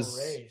no. It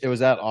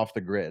was at Off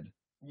the Grid.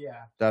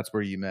 Yeah. That's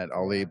where you met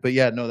Ali. Yeah. But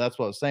yeah, no, that's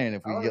what I was saying.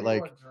 If we can get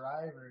like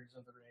drivers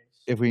of the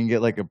race. If we can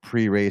get like a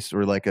pre-race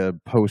or like a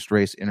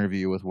post-race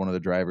interview with one of the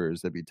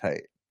drivers, that'd be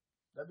tight.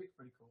 That'd be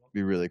pretty cool.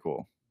 Be really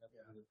cool.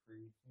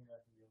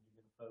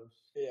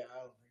 Yeah, I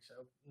don't think so.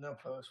 No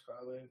post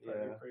probably.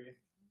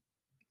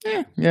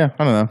 Yeah,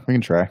 I don't know. We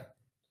can try.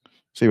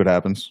 See what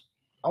happens.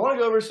 I want to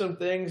go over some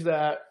things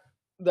that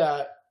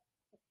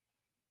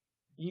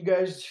you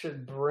guys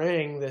should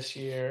bring this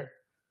year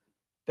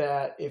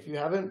that if you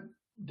haven't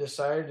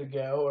decided to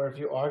go or if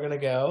you are going to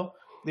go,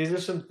 these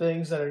are some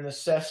things that are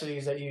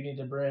necessities that you need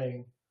to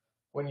bring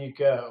when you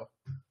go.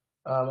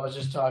 I was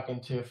just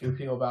talking to a few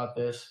people about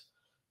this.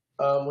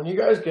 When you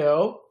guys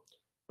go,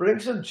 bring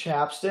some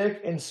chapstick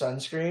and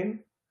sunscreen.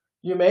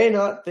 You may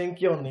not think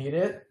you'll need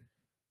it,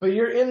 but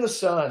you're in the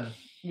sun.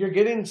 You're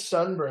getting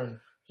sunburned.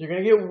 You're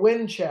going to get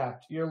wind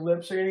chapped. Your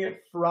lips are going to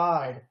get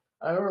fried.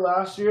 I remember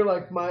last year,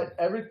 like my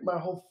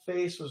whole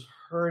face was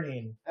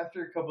hurting.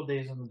 After a couple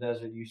days in the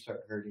desert, you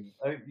start hurting.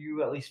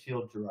 You at least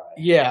feel dry.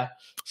 Yeah.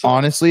 So,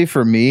 honestly,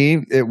 for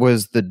me, it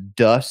was the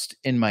dust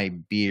in my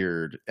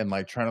beard and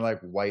like trying to like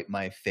wipe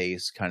my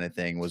face kind of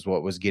thing was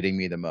what was getting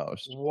me the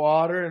most.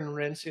 Water and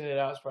rinsing it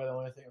out is probably the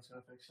only thing that's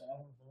going to fix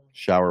that.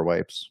 Shower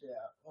wipes. Yeah.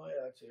 Oh,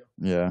 yeah, that too.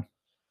 Yeah.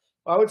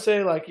 I would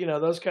say like,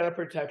 those kind of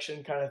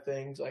protection kind of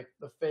things, like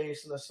the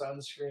face and the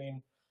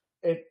sunscreen,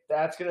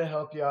 that's going to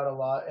help you out a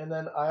lot. And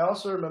then I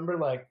also remember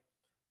like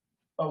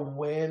a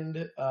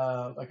wind,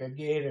 like a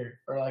gaiter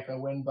or like a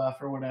wind buff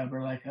or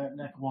whatever, like a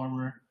neck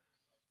warmer.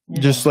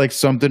 Just like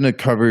something to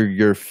cover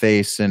your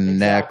face and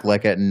neck,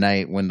 like at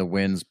night when the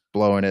wind's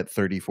blowing at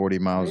 30, 40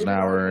 miles an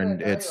hour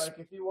and it's like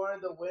if you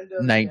wanted the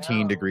windows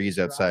 19 degrees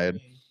outside.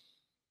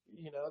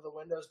 The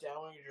windows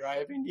down when you're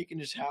driving, you can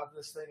just have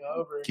this thing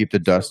over. Keep the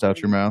dust out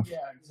your mouth. Yeah,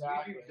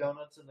 exactly. You do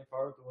donuts in the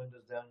car with the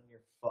windows down and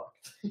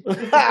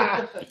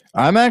you're fucked.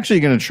 I'm actually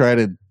going to try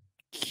to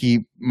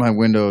keep my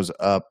windows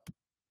up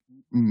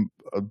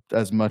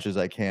as much as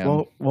I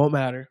can. Won't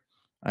matter.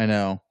 I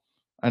know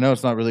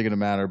it's not really going to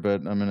matter,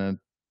 but I'm going to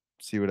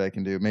see what I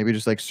can do. Maybe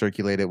just like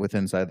circulate it with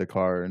inside the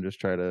car and just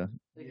try to.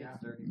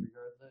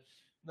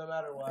 no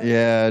matter what.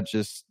 Yeah,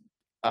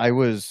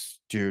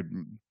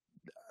 dude,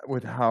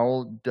 with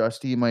how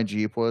dusty my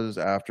Jeep was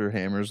after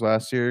Hammers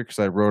last year, because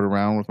I rode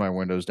around with my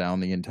windows down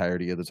the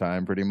entirety of the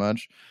time, pretty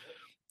much.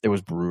 It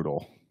was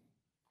brutal.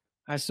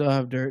 I still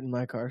have dirt in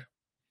my car.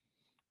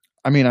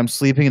 I mean, I'm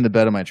sleeping in the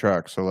bed of my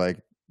truck, so like,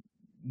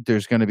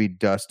 there's gonna be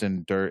dust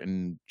and dirt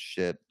and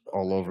shit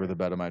all over the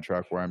bed of my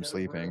truck where I'm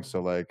sleeping.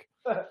 So like,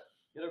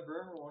 Get a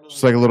broom or one of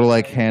just those like a little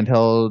like giant,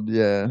 handheld.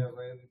 Yeah,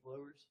 Ryobi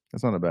blowers.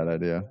 that's not a bad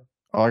idea.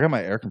 Oh, I got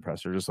my air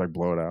compressor. Just like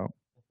blow it out.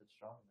 If it's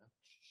strong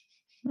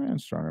enough. Yeah,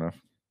 it's strong enough.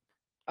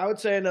 I would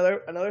say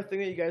another thing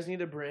that you guys need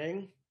to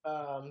bring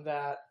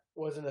that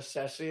was a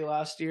necessity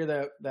last year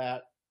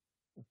that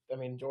I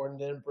mean Jordan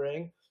didn't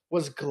bring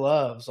was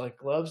gloves, like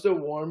gloves to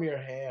warm your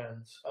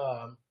hands.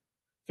 If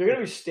you're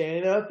gonna be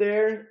standing out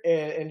there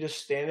and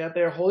just standing out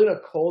there holding a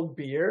cold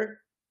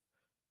beer,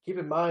 keep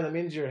in mind that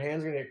means your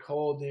hands are gonna get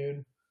cold,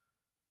 dude.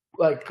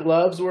 Like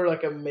gloves were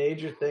like a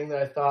major thing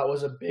that I thought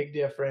was a big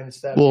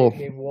difference that made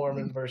me warm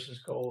and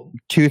versus cold.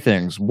 Two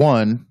things.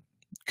 One,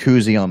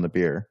 koozie on the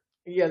beer.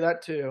 Yeah,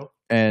 that too.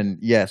 And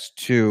yes,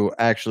 two,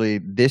 actually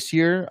this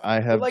year I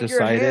have like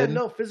decided. Your hand,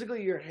 no,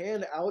 physically your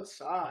hand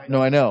outside.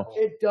 No, I know.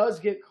 It does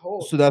get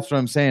cold. So that's what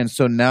I'm saying.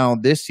 So now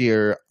this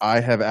year I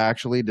have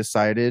actually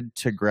decided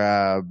to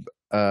grab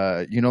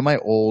my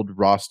old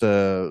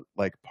Rasta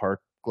like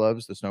park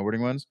gloves, the snowboarding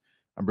ones.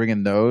 I'm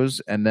bringing those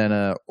and then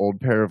a old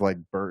pair of like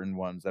Burton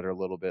ones that are a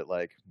little bit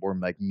like more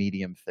like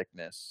medium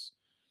thickness,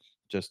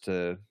 just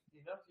to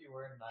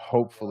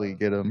hopefully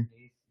get them.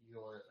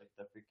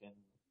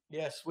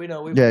 Yes, we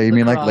know. Yeah, you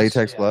mean like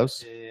latex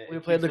gloves? Yeah. We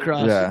played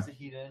lacrosse. Yeah.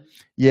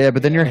 Yeah,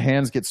 but then your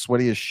hands get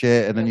sweaty as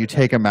shit, and then you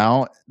take them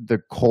out. The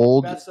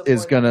cold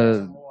is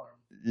gonna.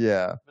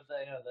 Yeah. But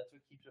I know that's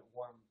what keeps it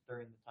warm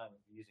during the time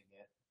of using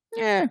it.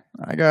 Yeah,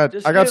 I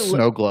got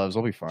snow gloves.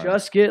 I'll be fine.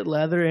 Just get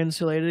leather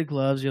insulated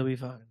gloves. You'll be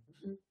fine.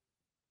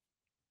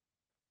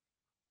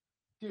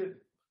 Dude,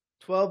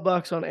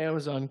 $12 on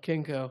Amazon,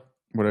 Kinko.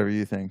 Whatever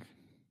you think.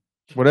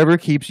 Whatever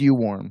keeps you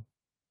warm.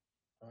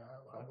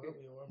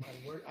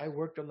 I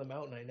worked on the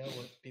mountain. I know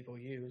what people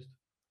used.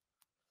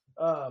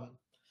 What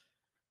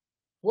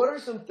are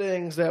some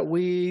things that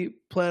we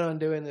plan on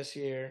doing this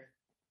year?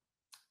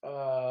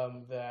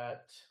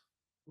 That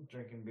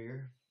drinking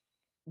beer.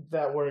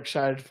 That we're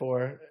excited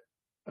for.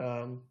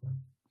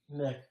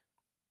 Nick.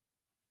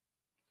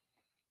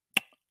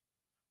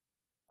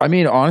 I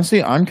mean,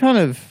 honestly, I'm kind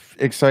of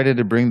excited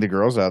to bring the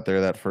girls out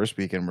there that first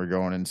weekend we're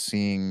going and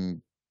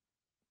seeing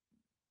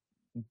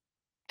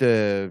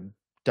the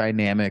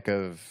dynamic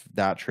of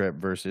that trip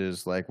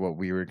versus like what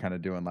we were kind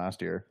of doing last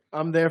year.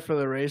 I'm there for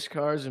the race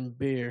cars and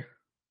beer.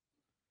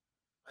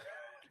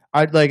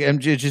 I'm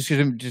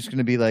just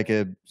gonna be like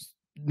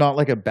not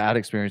like a bad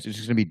experience. It's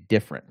just gonna be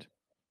different.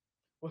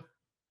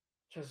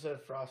 Just said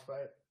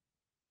frostbite.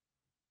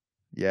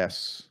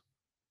 Yes.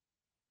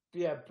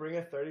 Yeah, bring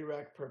a 30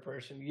 rack per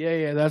person.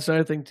 Yeah, that's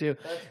another thing too.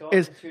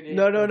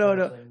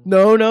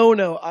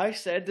 No. I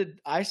said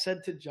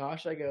to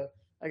Josh, I go,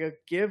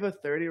 give a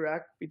 30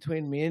 rack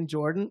between me and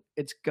Jordan.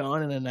 It's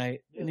gone in a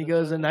night. And he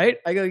goes, a night?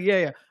 I go,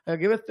 yeah. I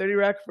give a 30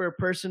 rack for a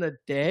person a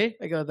day.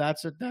 I go,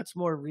 that's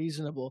more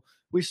reasonable.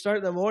 We start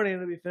in the morning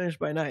and it'll be finished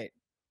by night.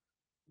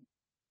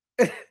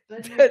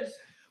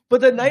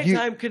 But the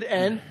nighttime could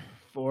end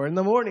 4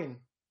 a.m.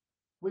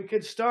 We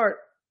could start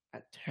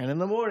at 10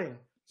 a.m.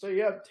 So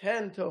you have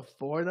 10 till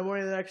 4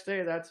 a.m. the next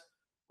day. That's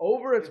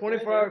over a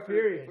 24-hour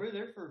period. If we're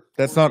there for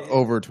that's not days,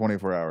 over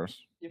 24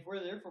 hours. If we're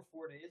there for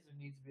 4 days, there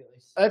needs to be at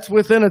least. That's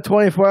within a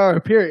 24-hour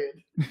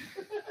period.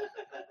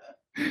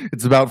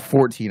 It's about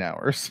 14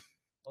 hours.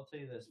 I'll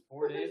tell you this: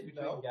 4 days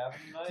between Gavin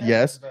and I.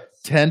 Yes,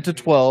 10 to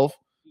 12.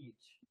 Each.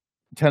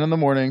 10 in the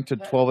morning to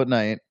 12 at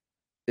night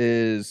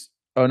is.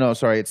 Oh no,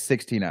 sorry, it's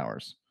 16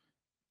 hours.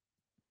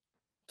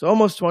 It's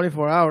almost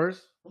 24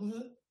 hours.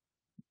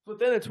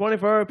 Within a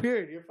 24-hour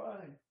period, you're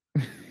fine.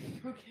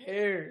 Who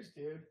cares,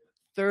 dude?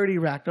 30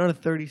 rack, not a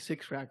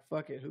 36 rack.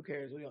 Fuck it. Who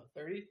cares? We got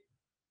 30? Is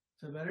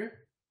it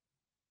better?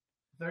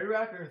 30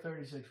 rack or a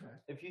 36 rack?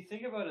 If you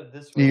think about it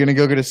this way, you're gonna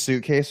go get a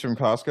suitcase from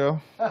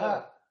Costco.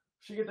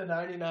 She get the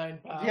 99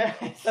 pounds.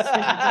 Yes.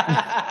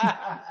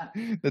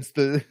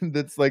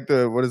 That's like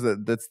the what is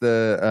it? That's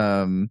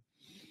the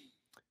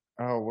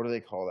oh, what do they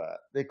call that?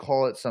 They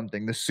call it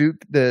something. The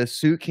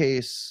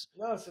suitcase.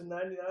 No, it's a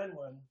 99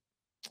 one.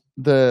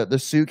 The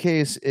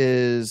suitcase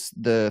is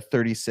the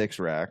 36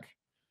 rack.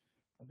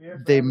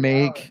 They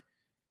make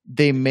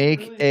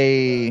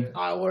a.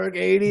 I work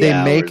 80.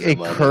 They make a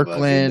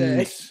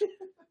Kirkland.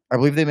 I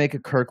believe they make a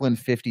Kirkland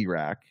 50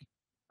 rack.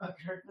 A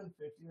Kirkland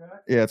 50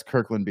 rack? Yeah, it's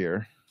Kirkland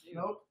beer.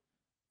 Nope.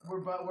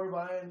 We're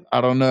buying. I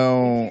don't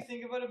know. If you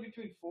think about it,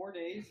 between 4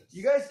 days,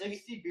 you guys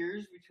 60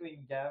 beers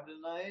between Gavin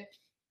and I.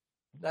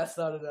 That's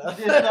not enough.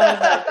 It's not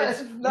enough.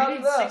 It's not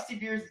enough. 60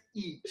 beers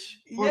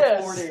each for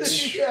 4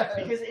 days. Yes.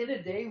 Because in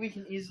a day, we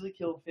can easily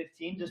kill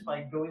 15 just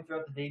by going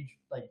throughout the day,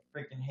 like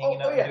freaking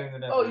hanging out and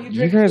doing whatever.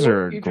 You guys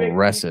are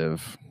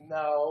aggressive.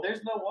 No.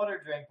 There's no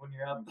water drink when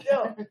you're out there.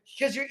 No,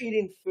 because you're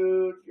eating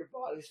food, your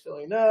body's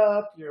filling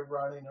up, you're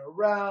running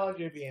around,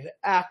 you're being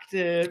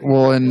active.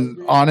 Well, and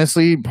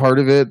honestly, part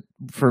of it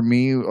for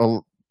me,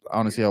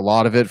 honestly, a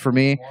lot of it for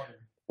me.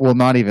 Well,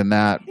 not even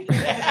that.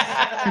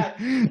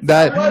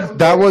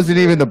 that wasn't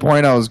even the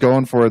point I was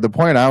going for. The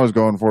point I was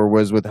going for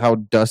was with how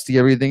dusty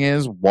everything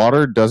is.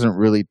 Water doesn't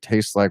really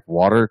taste like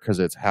water because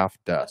it's half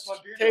dust.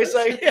 Tastes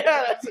like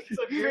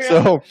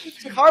So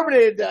it's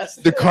carbonated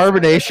dust. The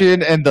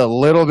carbonation and the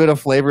little bit of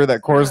flavor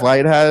that Coors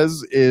Light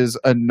has is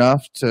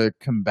enough to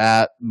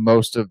combat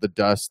most of the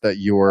dust that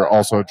you are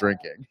also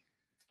drinking.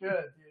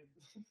 Good,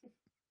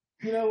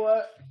 dude. You know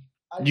what?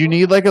 You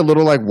need like a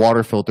little like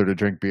water filter to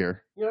drink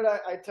beer. You know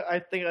what? I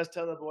think I was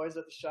telling the boys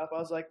at the shop. I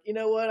was like, you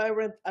know what?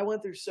 I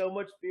went through so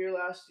much beer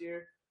last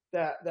year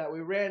that we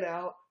ran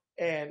out,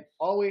 and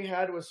all we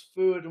had was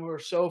food, and we were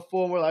so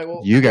full. And we're like,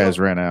 well, you guys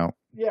ran out.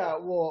 Yeah.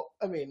 Well,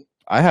 I mean,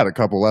 I had a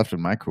couple left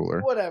in my cooler.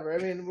 Whatever. I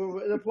mean,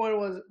 the point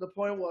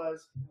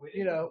was,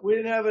 you know, we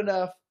didn't have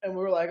enough, and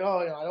we were like,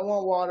 oh, you know, I don't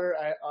want water.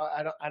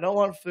 I don't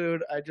want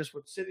food. I just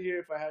would sit here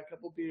if I had a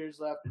couple beers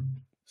left.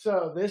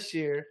 So this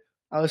year,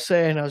 I was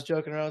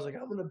joking around. I was like,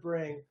 I'm gonna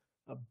bring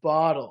a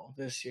bottle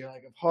this year,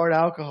 like of hard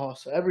alcohol.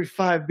 So every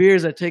 5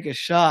 beers, I take a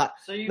shot.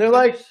 So they're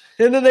like,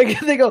 and then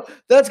they go,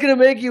 that's gonna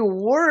make you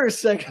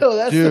worse. I go,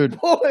 that's dude, the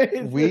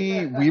point.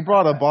 we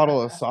brought a bottle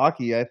of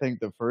sake. I think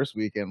the first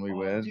weekend we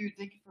went. Dude,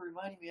 thank you for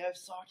reminding me. I have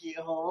sake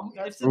at home.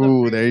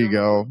 Ooh, there you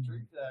go.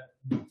 Drink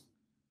that.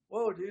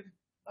 Whoa, dude,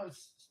 I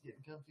was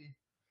getting comfy.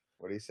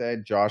 What do you say?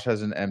 Josh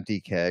has an empty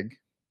keg.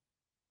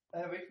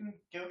 We can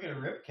go get a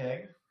rip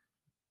keg.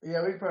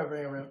 Yeah, we can probably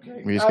bring a rib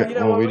cake. We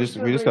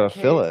just gotta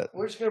fill it.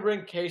 We're just gonna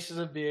bring cases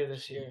of beer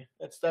this year.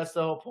 That's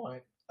the whole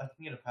point. I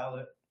can get a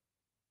pallet.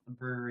 A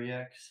Brewery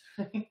X.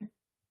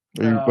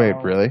 Wait,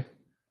 really?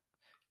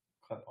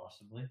 Quite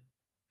possibly.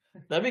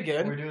 That'd be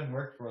good. We're doing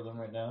work for them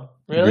right now.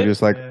 Really? We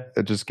just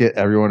just get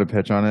everyone to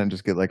pitch on it and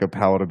just get like a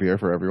pallet of beer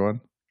for everyone.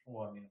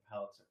 Well, I mean,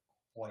 pallets are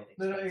quite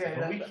expensive.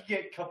 But we could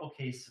get a couple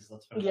cases.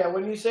 Let's put it yeah,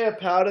 when you say a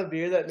pallet of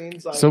beer, that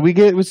means like. So we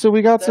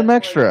got some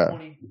extra. Like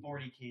 20,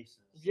 40 cases.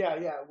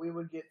 Yeah, we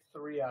would get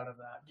 3 out of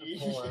that. To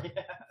 4.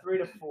 3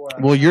 to 4.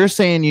 Well, you're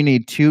saying you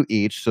need 2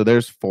 each, so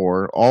there's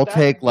 4. I'll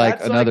take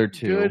like another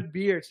 2. Good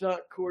beer. It's not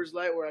Coors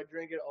Light where I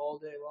drink it all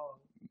day long.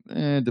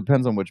 It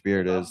depends on which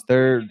beer it is.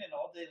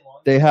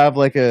 They have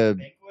like a.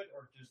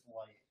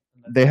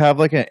 They have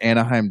like an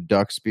Anaheim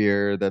Ducks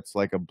beer that's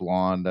like a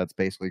blonde that's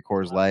basically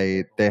Coors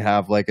Light. They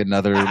have like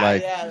another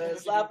like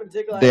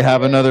they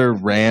have another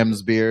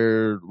Rams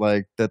beer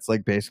like that's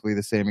like basically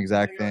the same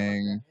exact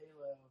thing.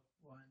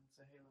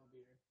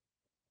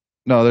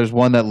 No, there's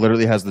one that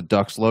literally has the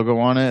Ducks logo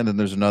on it, and then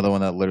there's another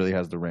one that literally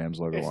has the Rams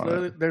logo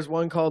on it. There's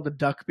one called the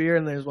Duck beer,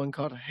 and there's one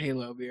called a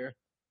Halo beer.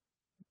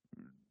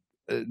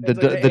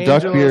 The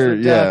Duck beer,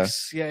 yeah.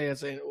 Yeah,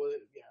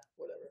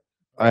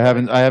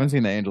 whatever. I haven't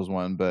seen the Angels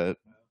one, but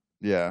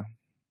yeah,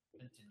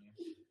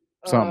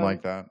 something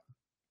like that.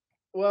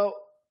 Well,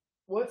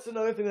 what's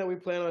another thing that we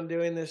plan on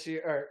doing this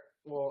year?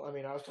 I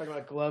was talking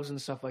about gloves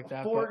and stuff like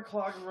that. 4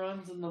 o'clock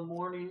runs in the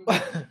morning.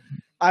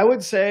 I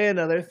would say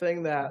another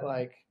thing that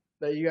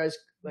that you guys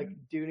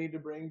do need to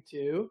bring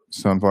too.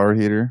 Sunflower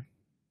heater.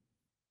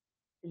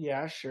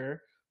 Yeah,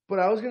 sure. But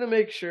I was gonna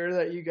make sure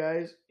that you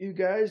guys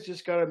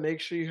just gotta make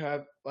sure you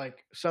have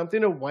like something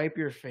to wipe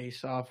your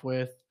face off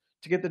with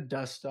to get the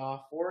dust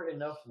off, or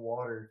enough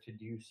water to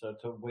do so,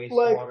 to waste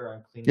water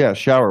on cleaning. Yeah,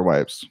 shower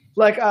wipes.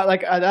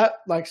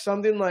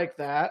 Something like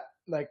that.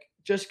 Like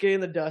just getting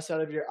the dust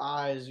out of your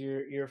eyes,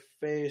 your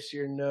face,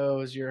 your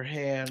nose, your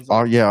hands.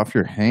 Oh yeah, off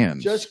your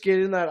hands. Just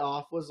getting that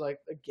off was like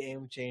a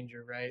game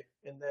changer, right?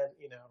 And then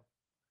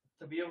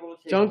to be able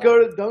to don't go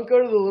to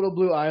the little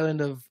blue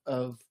island of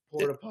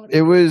porta potty.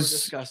 It was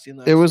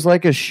disgusting. It was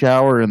like a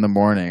shower in the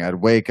morning. I'd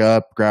wake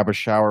up, grab a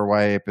shower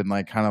wipe, and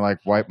like kind of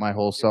like wipe my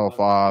whole self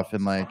off,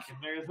 and like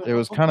it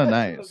was kind of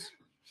nice.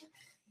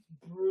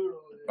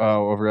 Brutal.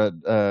 Oh, over at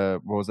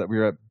what was that? We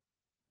were at.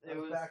 It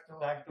was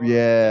back door.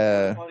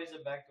 Yeah. Potty's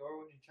a back door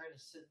when you try to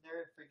sit there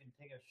and freaking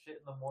take a shit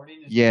in the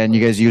morning. Yeah, and you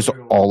guys use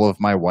all of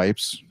my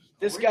wipes.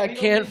 This guy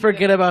can't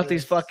forget about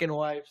these fucking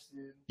wipes,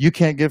 dude. You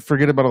can't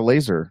forget about a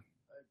laser.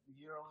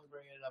 You're only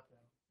bringing it up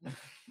now.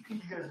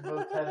 You guys are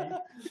both petty.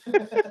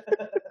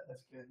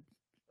 That's good.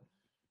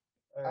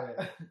 All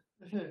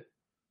right.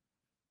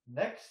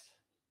 Next.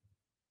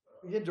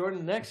 Yeah,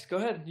 Jordan, next. Go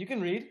ahead. You can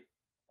read.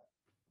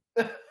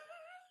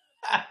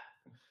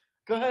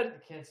 Go ahead. I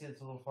can't see, it's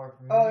a little far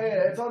from me. Oh,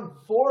 yeah. It's on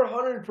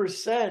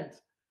 400%.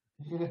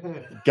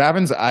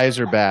 Gavin's eyes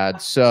are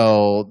bad,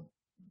 so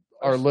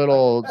our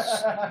little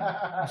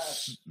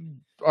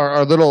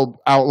our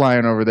little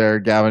outline over there,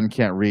 Gavin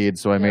can't read,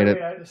 so I made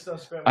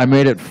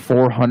it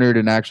 400,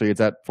 and actually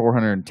it's at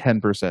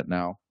 410%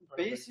 now.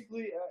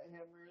 Basically, at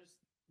Hammers,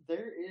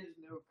 there is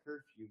no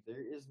curfew.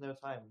 There is no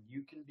time.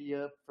 You can be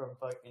up from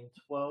fucking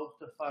 12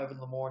 to 5 in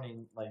the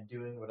morning, like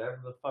doing whatever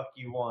the fuck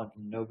you want,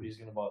 and nobody's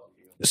gonna bother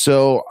you.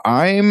 So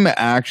I'm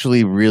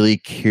actually really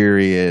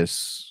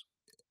curious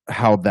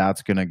how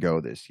that's gonna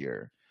go this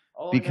year.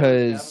 All because I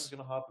know is Gavin's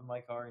gonna hop in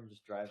my car and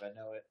just drive. I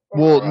know it.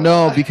 well,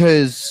 no,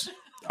 because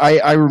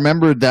I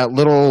remembered that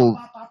little.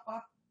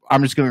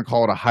 I'm just gonna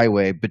call it a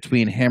highway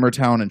between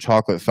Hammertown and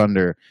Chocolate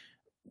Thunder.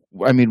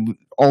 I mean,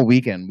 all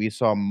weekend we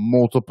saw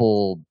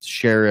multiple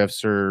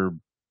sheriffs or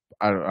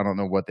I don't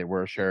know what they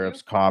were,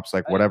 sheriffs, cops,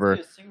 like whatever. I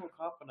didn't see a single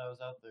cop when I was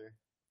out there.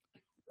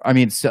 I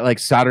mean, like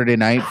Saturday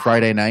night,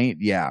 Friday night,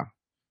 yeah.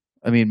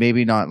 I mean,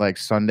 maybe not like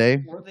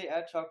Sunday. Were they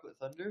at Chocolate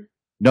Thunder?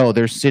 No,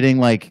 they're sitting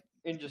like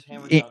in just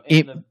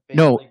Hammertown.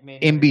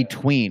 in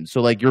between.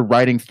 So like you're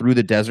riding through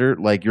the desert,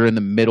 like you're in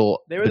the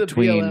middle. They were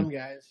between, the BLM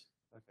guys.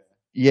 Okay.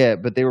 Yeah,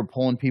 but they were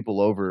pulling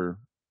people over,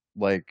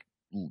 like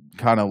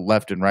kind of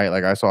left and right.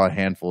 Like I saw a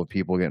handful of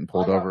people getting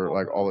pulled over,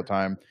 like all the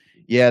time.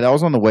 Yeah, that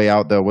was on the way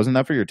out though. Wasn't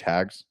that for your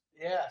tags?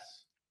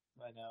 Yes.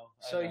 I know.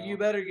 So you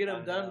better get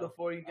them done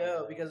before you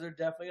go because they're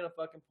definitely gonna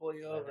fucking pull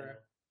you over.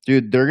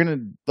 Dude, they're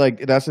gonna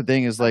like. That's the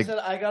thing is like. I said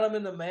I got them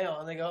in the mail,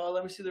 and they go, "Oh,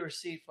 let me see the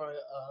receipt for it."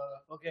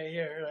 Okay,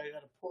 here. I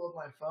got to pull up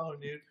my phone,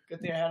 dude. Good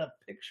thing I had a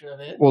picture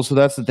of it. Well, so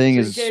that's the thing so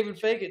is. You can't even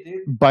fake it,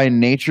 dude. By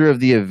nature of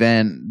the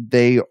event,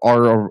 they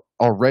are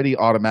already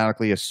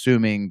automatically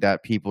assuming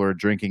that people are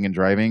drinking and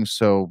driving,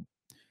 so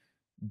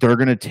they're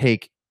gonna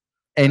take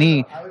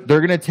any.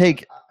 They're gonna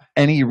take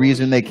any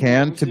reason they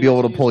can to be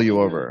able to pull you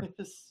over.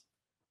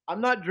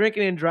 I'm not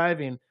drinking and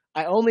driving.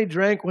 I only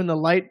drank when the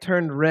light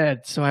turned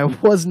red, so I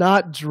was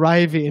not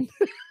driving.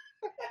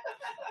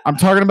 I'm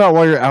talking about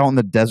while you're out in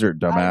the desert,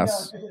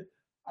 dumbass.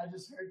 I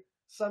just heard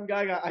some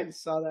guy I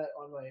saw that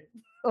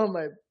on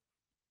my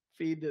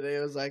feed today.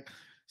 It was like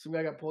some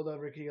guy got pulled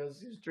over. He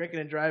goes, he's drinking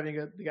and driving.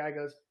 The guy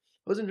goes,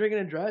 I wasn't drinking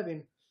and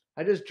driving.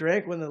 I just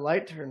drank when the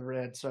light turned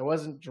red, so I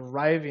wasn't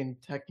driving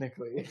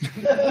technically.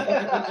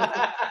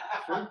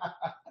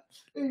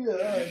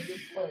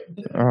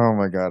 Oh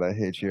my god, I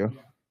hate you.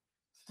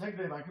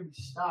 Technically, I could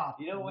be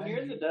stopped. You know, when you're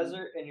in the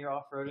desert and you're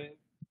off-roading,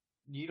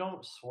 you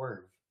don't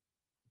swerve.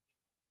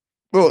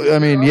 Well, I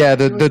mean, yeah,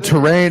 the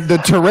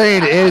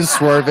terrain is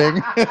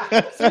swerving.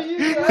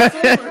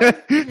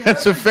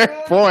 That's a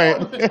fair point.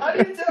 How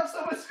do you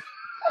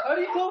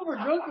tell if we're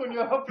drunk when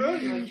you're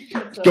off-roading?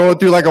 Like, going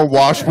through like a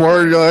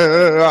washboard,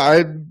 you're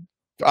like,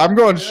 I'm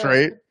going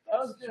straight. That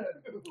was good.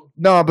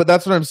 No, but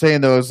that's what I'm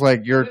saying though. Is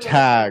like your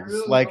tags,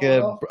 like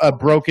a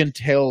broken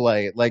tail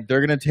light. Like they're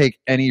gonna take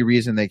any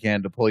reason they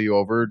can to pull you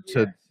over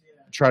to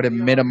try to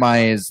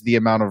minimize the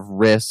amount of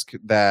risk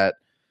that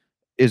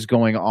is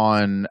going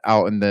on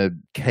out in the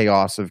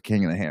chaos of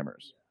King of the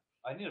Hammers.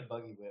 I need a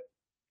buggy whip.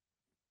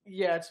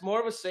 Yeah, it's more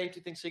of a safety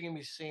thing so you can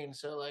be seen.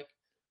 So like,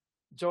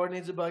 Jordan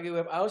needs a buggy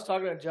whip. I was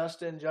talking to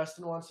Justin.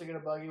 Justin wants to get a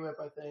buggy whip,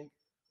 I think,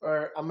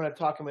 or I'm gonna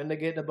talk him into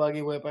getting a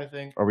buggy whip. I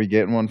think. Are we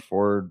getting one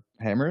for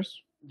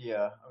Hammers?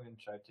 Yeah, I'm gonna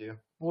try to.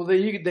 Well,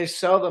 they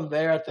sell them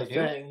there at the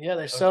thing. Yeah,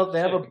 they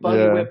have a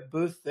buggy whip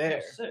booth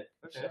there. Oh, sick.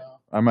 Okay. So,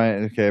 I might.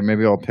 Okay,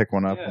 maybe I'll pick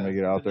one up when we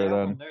get out there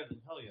then.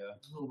 Hell yeah.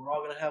 we're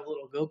all gonna have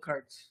little go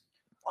karts.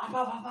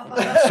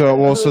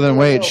 So then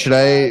wait, should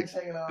I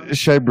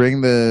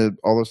bring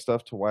all the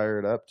stuff to wire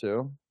it up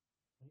too?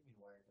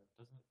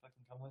 Doesn't it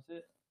fucking come with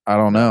it? I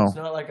don't know. It's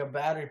not like a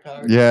battery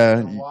powered.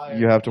 Yeah,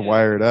 you have to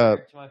wire it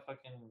up. To my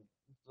fucking,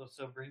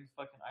 so bring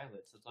fucking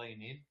eyelets. That's all you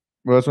need.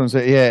 Well, that's what I'm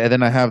saying. Yeah, and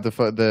then I have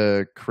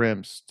the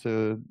crimps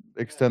to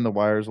extend the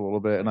wires a little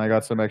bit, and I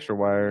got some extra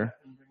wire.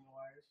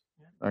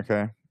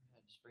 Okay.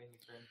 Just bring the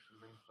crimps and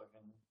bring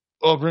fucking.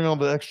 I'll bring all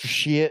the extra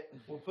shit.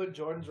 We'll put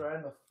Jordan's right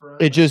in the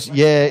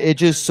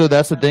front. So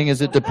that's the thing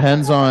is it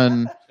depends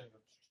on.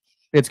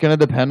 It's gonna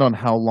depend on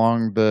how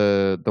long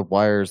the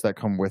wires that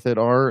come with it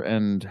are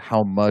and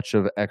how much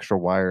of extra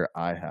wire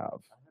I have.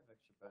 I have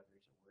extra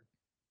batteries at work.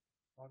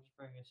 I'll just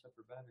bring a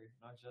separate battery,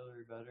 an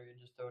auxiliary battery, and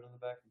just throw it in the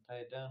back and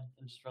tie it down,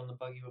 and just run the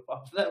buggy whip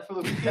off of that for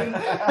the weekend.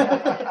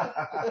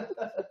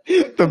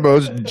 The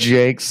most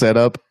jank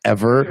setup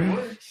ever,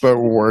 but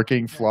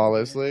working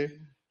flawlessly.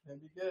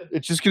 That'd be good.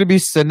 It's just gonna be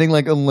sending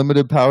like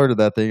unlimited power to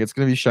that thing. It's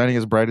gonna be shining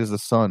as bright as the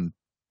sun.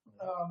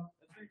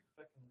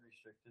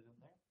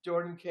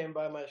 Jordan came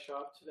by my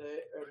shop today,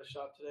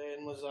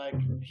 and was like,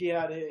 he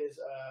had his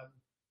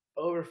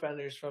over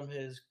fenders from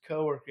his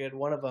coworker. He had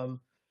one of them,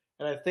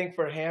 and I think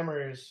for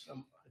hammers,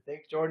 I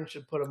think Jordan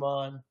should put them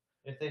on.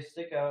 If they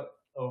stick out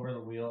over the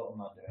wheel, I'm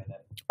not doing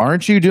it.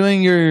 Aren't you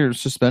doing your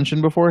suspension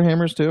before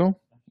hammers too?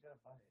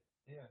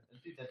 Yeah,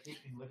 dude, that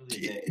takes me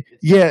literally a day.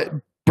 Yeah,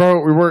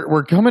 bro,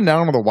 we're coming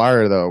down to the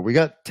wire though. We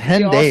got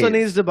 10 days. He also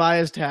needs to buy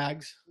his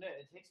tags. No,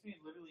 it takes me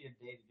literally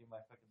a day to do my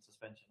fucking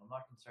suspension. I'm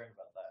not concerned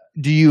about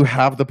that. Do you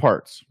have the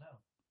parts? No.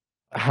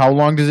 How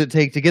long does it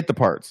take to get the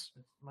parts?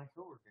 My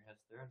coworker has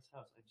it there at his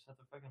house. I just have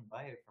to fucking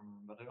buy it from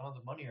him, but I don't have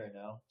the money right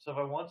now. So if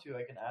I want to,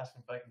 I can ask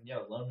him if I can,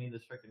 loan me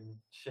this freaking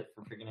shit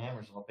for freaking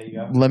hammers, and I'll pay you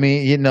out. Let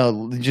me,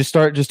 just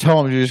tell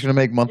him you're just gonna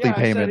make monthly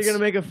payments. I said you're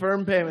gonna make a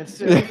firm payments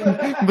too.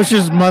 Which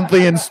is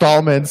monthly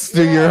installments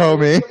to your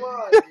homie. Come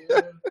on,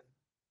 dude.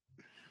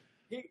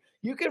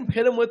 You can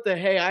hit him with the,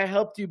 hey, I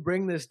helped you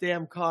bring this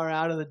damn car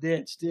out of the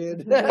ditch,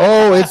 dude.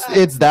 Oh,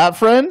 it's that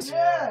friend?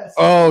 Yes.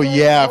 Oh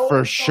yeah,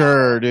 for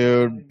sure,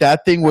 dude.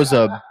 That thing was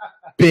a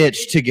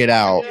bitch to get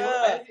out.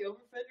 Yeah. The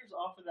overfenders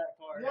off of that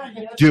car.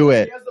 Yeah, Do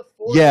it. He has the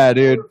Yeah,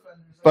 dude. Over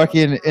fenders,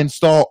 Fucking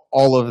install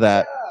all of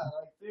that. Yeah,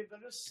 like, dude, they're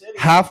just sitting.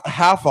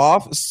 Half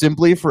off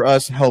simply for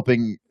us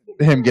helping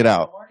him get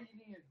out. I'm already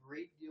getting a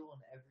great deal on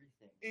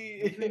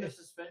everything. Between the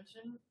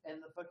suspension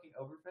and the fucking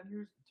over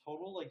fenders,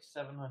 total like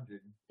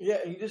 700. Yeah,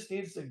 he just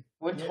needs to.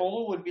 When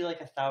total would be like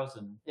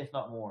 1,000, if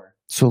not more.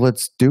 So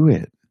let's do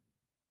it.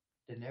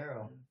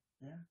 Dinero.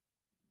 Yeah.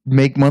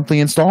 Make monthly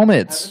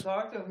installments. Haven't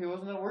talked to him. He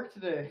wasn't at work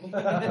today.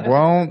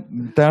 Well,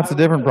 that's a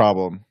different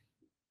problem.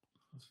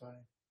 That's funny.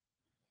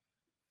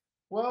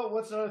 Well,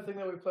 what's another thing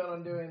that we plan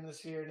on doing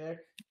this year, Nick?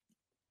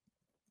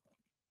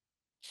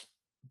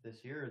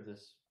 This year or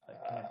this?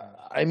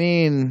 I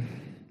mean,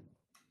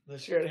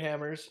 This year at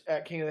Hammers,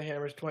 at King of the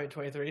Hammers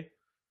 2023.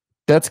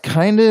 that's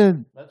kind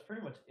of, That's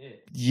pretty much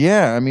it.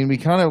 yeah. I mean, we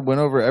kind of went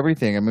over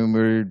everything. I mean,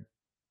 we're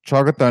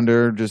Chocolate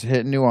Thunder, just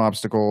hitting new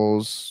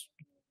obstacles,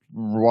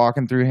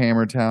 walking through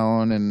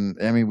Hammertown,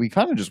 and I mean, we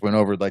kind of just went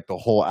over like the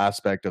whole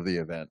aspect of the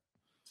event.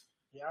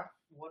 Yeah.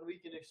 One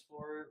weekend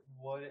explore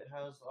what it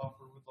has to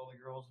offer with all the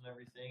girls and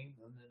everything,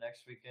 and the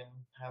next weekend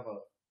have a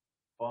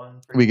fun.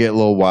 We get a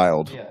little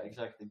wild. Yeah,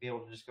 exactly. Be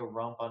able to just go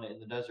romp on it in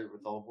the desert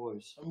with all the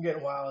boys. I'm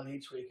getting wild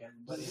each weekend,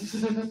 buddy.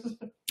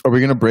 Are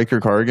we gonna break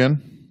your car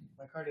again?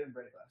 My car didn't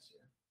break last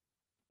year.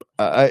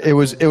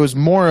 It was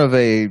more of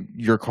a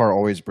your car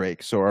always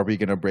breaks. So are we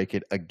gonna break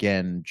it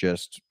again,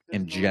 just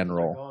in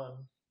general?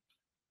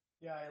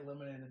 Yeah, I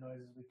eliminated the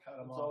noises. We cut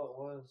them That's off. all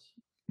it was.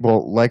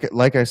 Well,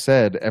 like I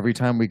said, every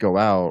time we go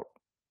out,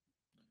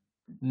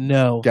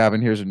 No.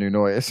 Gavin hears a new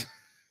noise.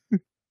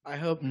 I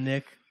hope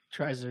Nick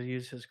tries to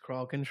use his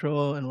crawl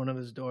control and one of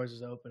his doors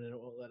is open and it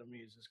won't let him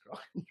use his crawl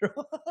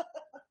control.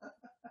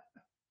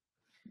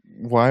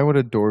 Why would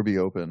a door be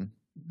open?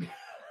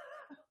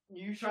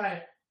 You should Try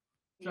it.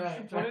 You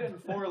should put it in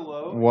 4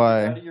 low.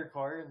 Why? Out of your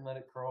car and let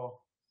it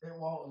crawl. It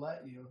won't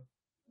let you.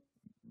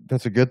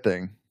 That's a good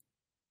thing.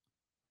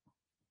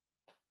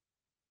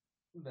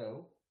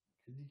 No,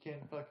 because you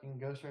can't fucking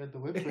ghost ride the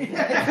whip. With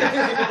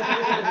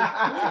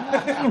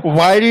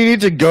Why do you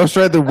need to ghost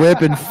ride the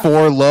whip in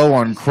 4 low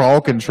on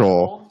crawl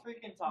control?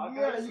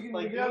 Yeah,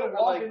 you gotta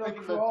walk in the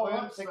crawl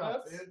up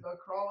stuff, dude. The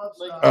crawl up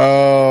stuff.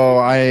 Oh,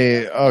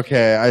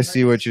 I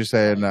see what you're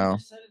saying now.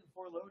 Just set it in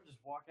 4 low and just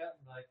walk out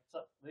and like,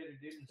 what's up later,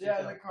 dude? And Yeah,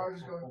 just the car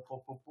just going.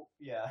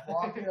 Yeah.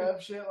 Walking up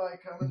shit,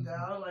 like coming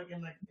down, like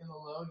in the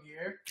low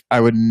gear.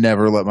 I would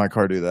never let my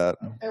car do that.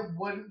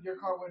 Your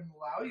car wouldn't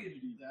allow you to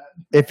do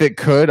that. If it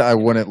could, I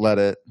wouldn't let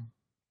it.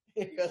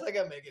 Because I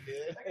can make it do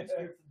it. I can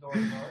sweep the door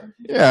car.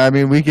 Yeah, I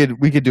mean we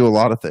could do a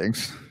lot of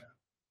things.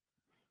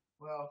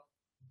 Well,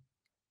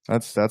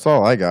 That's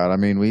all I got. I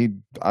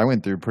mean I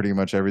went through pretty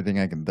much everything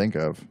I can think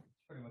of.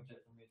 Pretty much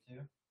it for me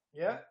too.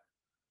 yeah.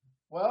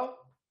 Well,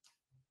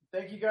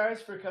 thank you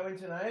guys for coming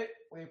tonight.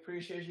 We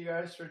appreciate you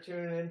guys for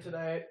tuning in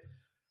tonight.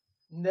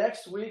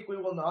 Next week, we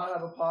will not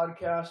have a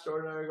podcast.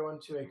 Or we're going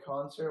to a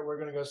concert. We're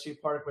going to go see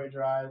Parkway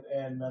Drive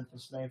and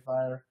Memphis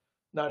Mayfire.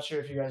 Not sure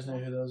if you guys know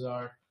who those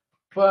are.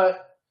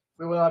 But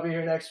we will not be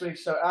here next week.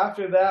 So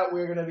after that,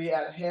 we're going to be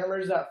at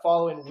Hammers that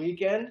following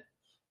weekend.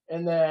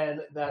 And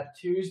then that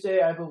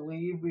Tuesday, I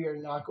believe we are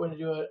not going to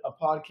do a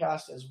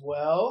podcast as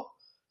well.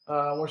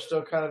 We're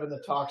still kind of in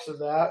the talks of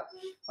that,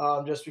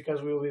 just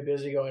because we will be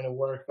busy going to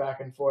work back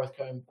and forth,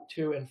 coming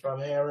to and from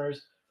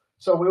Hammers.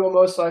 So we will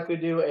most likely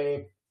do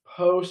a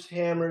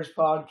post-Hammers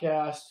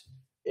podcast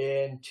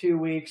in 2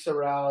 weeks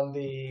around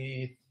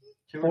the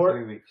 2 or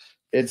 3 weeks.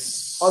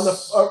 It's on the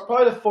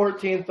probably the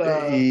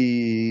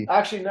 14th.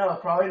 Actually, no,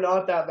 probably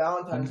not that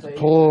Valentine's Day.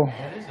 Pull.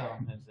 That is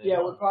Valentine's Day.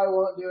 Yeah, we probably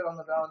won't do it on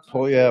the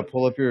Valentine's.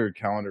 Pull up your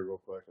calendar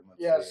real quick. And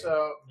let's see.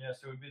 So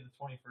it would be the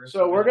 21st.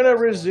 So we're gonna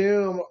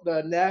resume.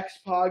 The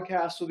next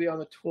podcast will be on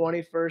the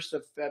 21st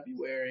of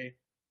February.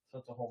 So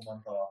it's a whole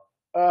month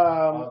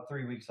off.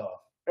 3 weeks off.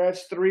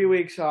 It's 3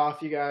 weeks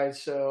off, you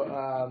guys.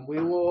 So we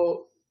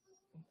will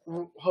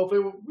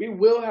hopefully we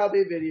will have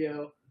a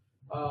video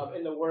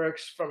in the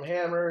works from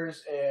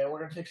Hammers, and we're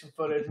gonna take some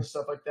footage and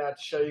stuff like that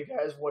to show you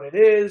guys what it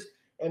is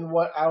and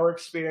what our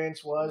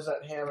experience was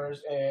at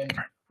Hammers and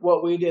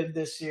what we did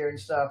this year and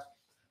stuff.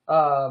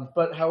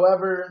 But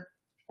however,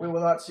 we will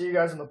not see you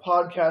guys on the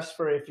podcast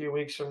for a few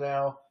weeks from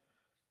now.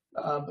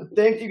 But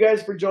thank you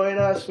guys for joining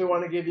us. We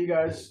want to give you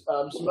guys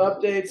some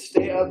updates.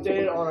 Stay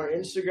updated on our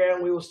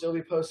Instagram. We will still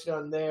be posting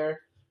on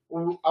there.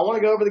 I want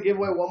to go over the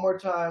giveaway one more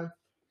time.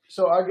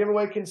 So our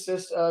giveaway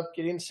consists of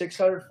getting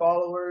 600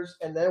 followers,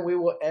 and then we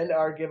will end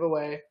our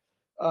giveaway.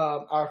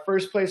 Our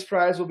first place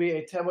prize will be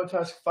a Tembo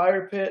Tusk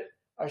Fire Pit.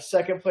 Our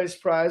second place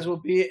prize will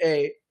be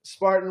a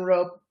Spartan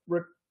Rope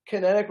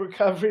Kinetic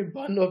Recovery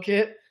Bundle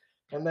Kit.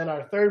 And then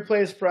our third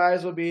place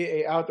prize will be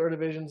a Outdoor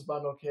Divisions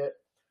Bundle Kit.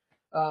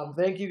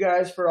 Thank you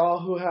guys for all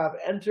who have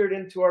entered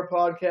into our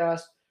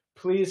podcast.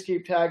 Please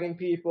keep tagging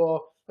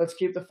people. Let's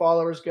keep the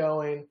followers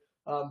going.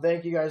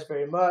 Thank you guys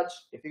very much.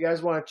 If you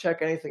guys want to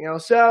check anything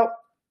else out,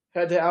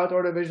 head to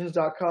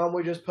outdoordivisions.com.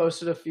 We just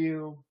posted a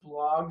few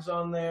blogs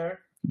on there.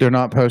 They're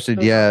not posted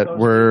Those yet. aren't posted.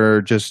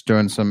 We're just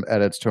doing some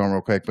edits to them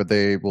real quick, but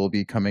they will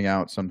be coming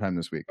out sometime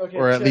this week. Okay,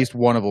 or at check- least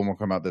one of them will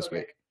come out this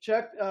week.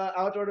 Check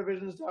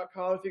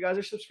outdoordivisions.com. If you guys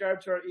are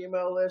subscribed to our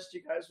email list,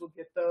 you guys will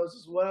get those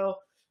as well.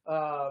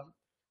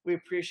 We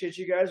appreciate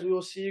you guys. We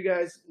will see you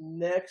guys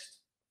next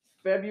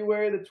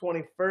February the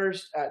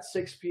 21st at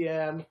 6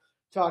 p.m.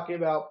 talking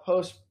about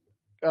post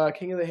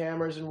King of the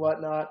Hammers and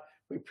whatnot.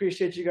 We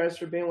appreciate you guys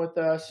for being with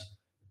us.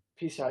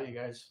 Peace out, you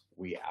guys.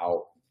 We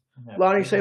out. Lonnie, say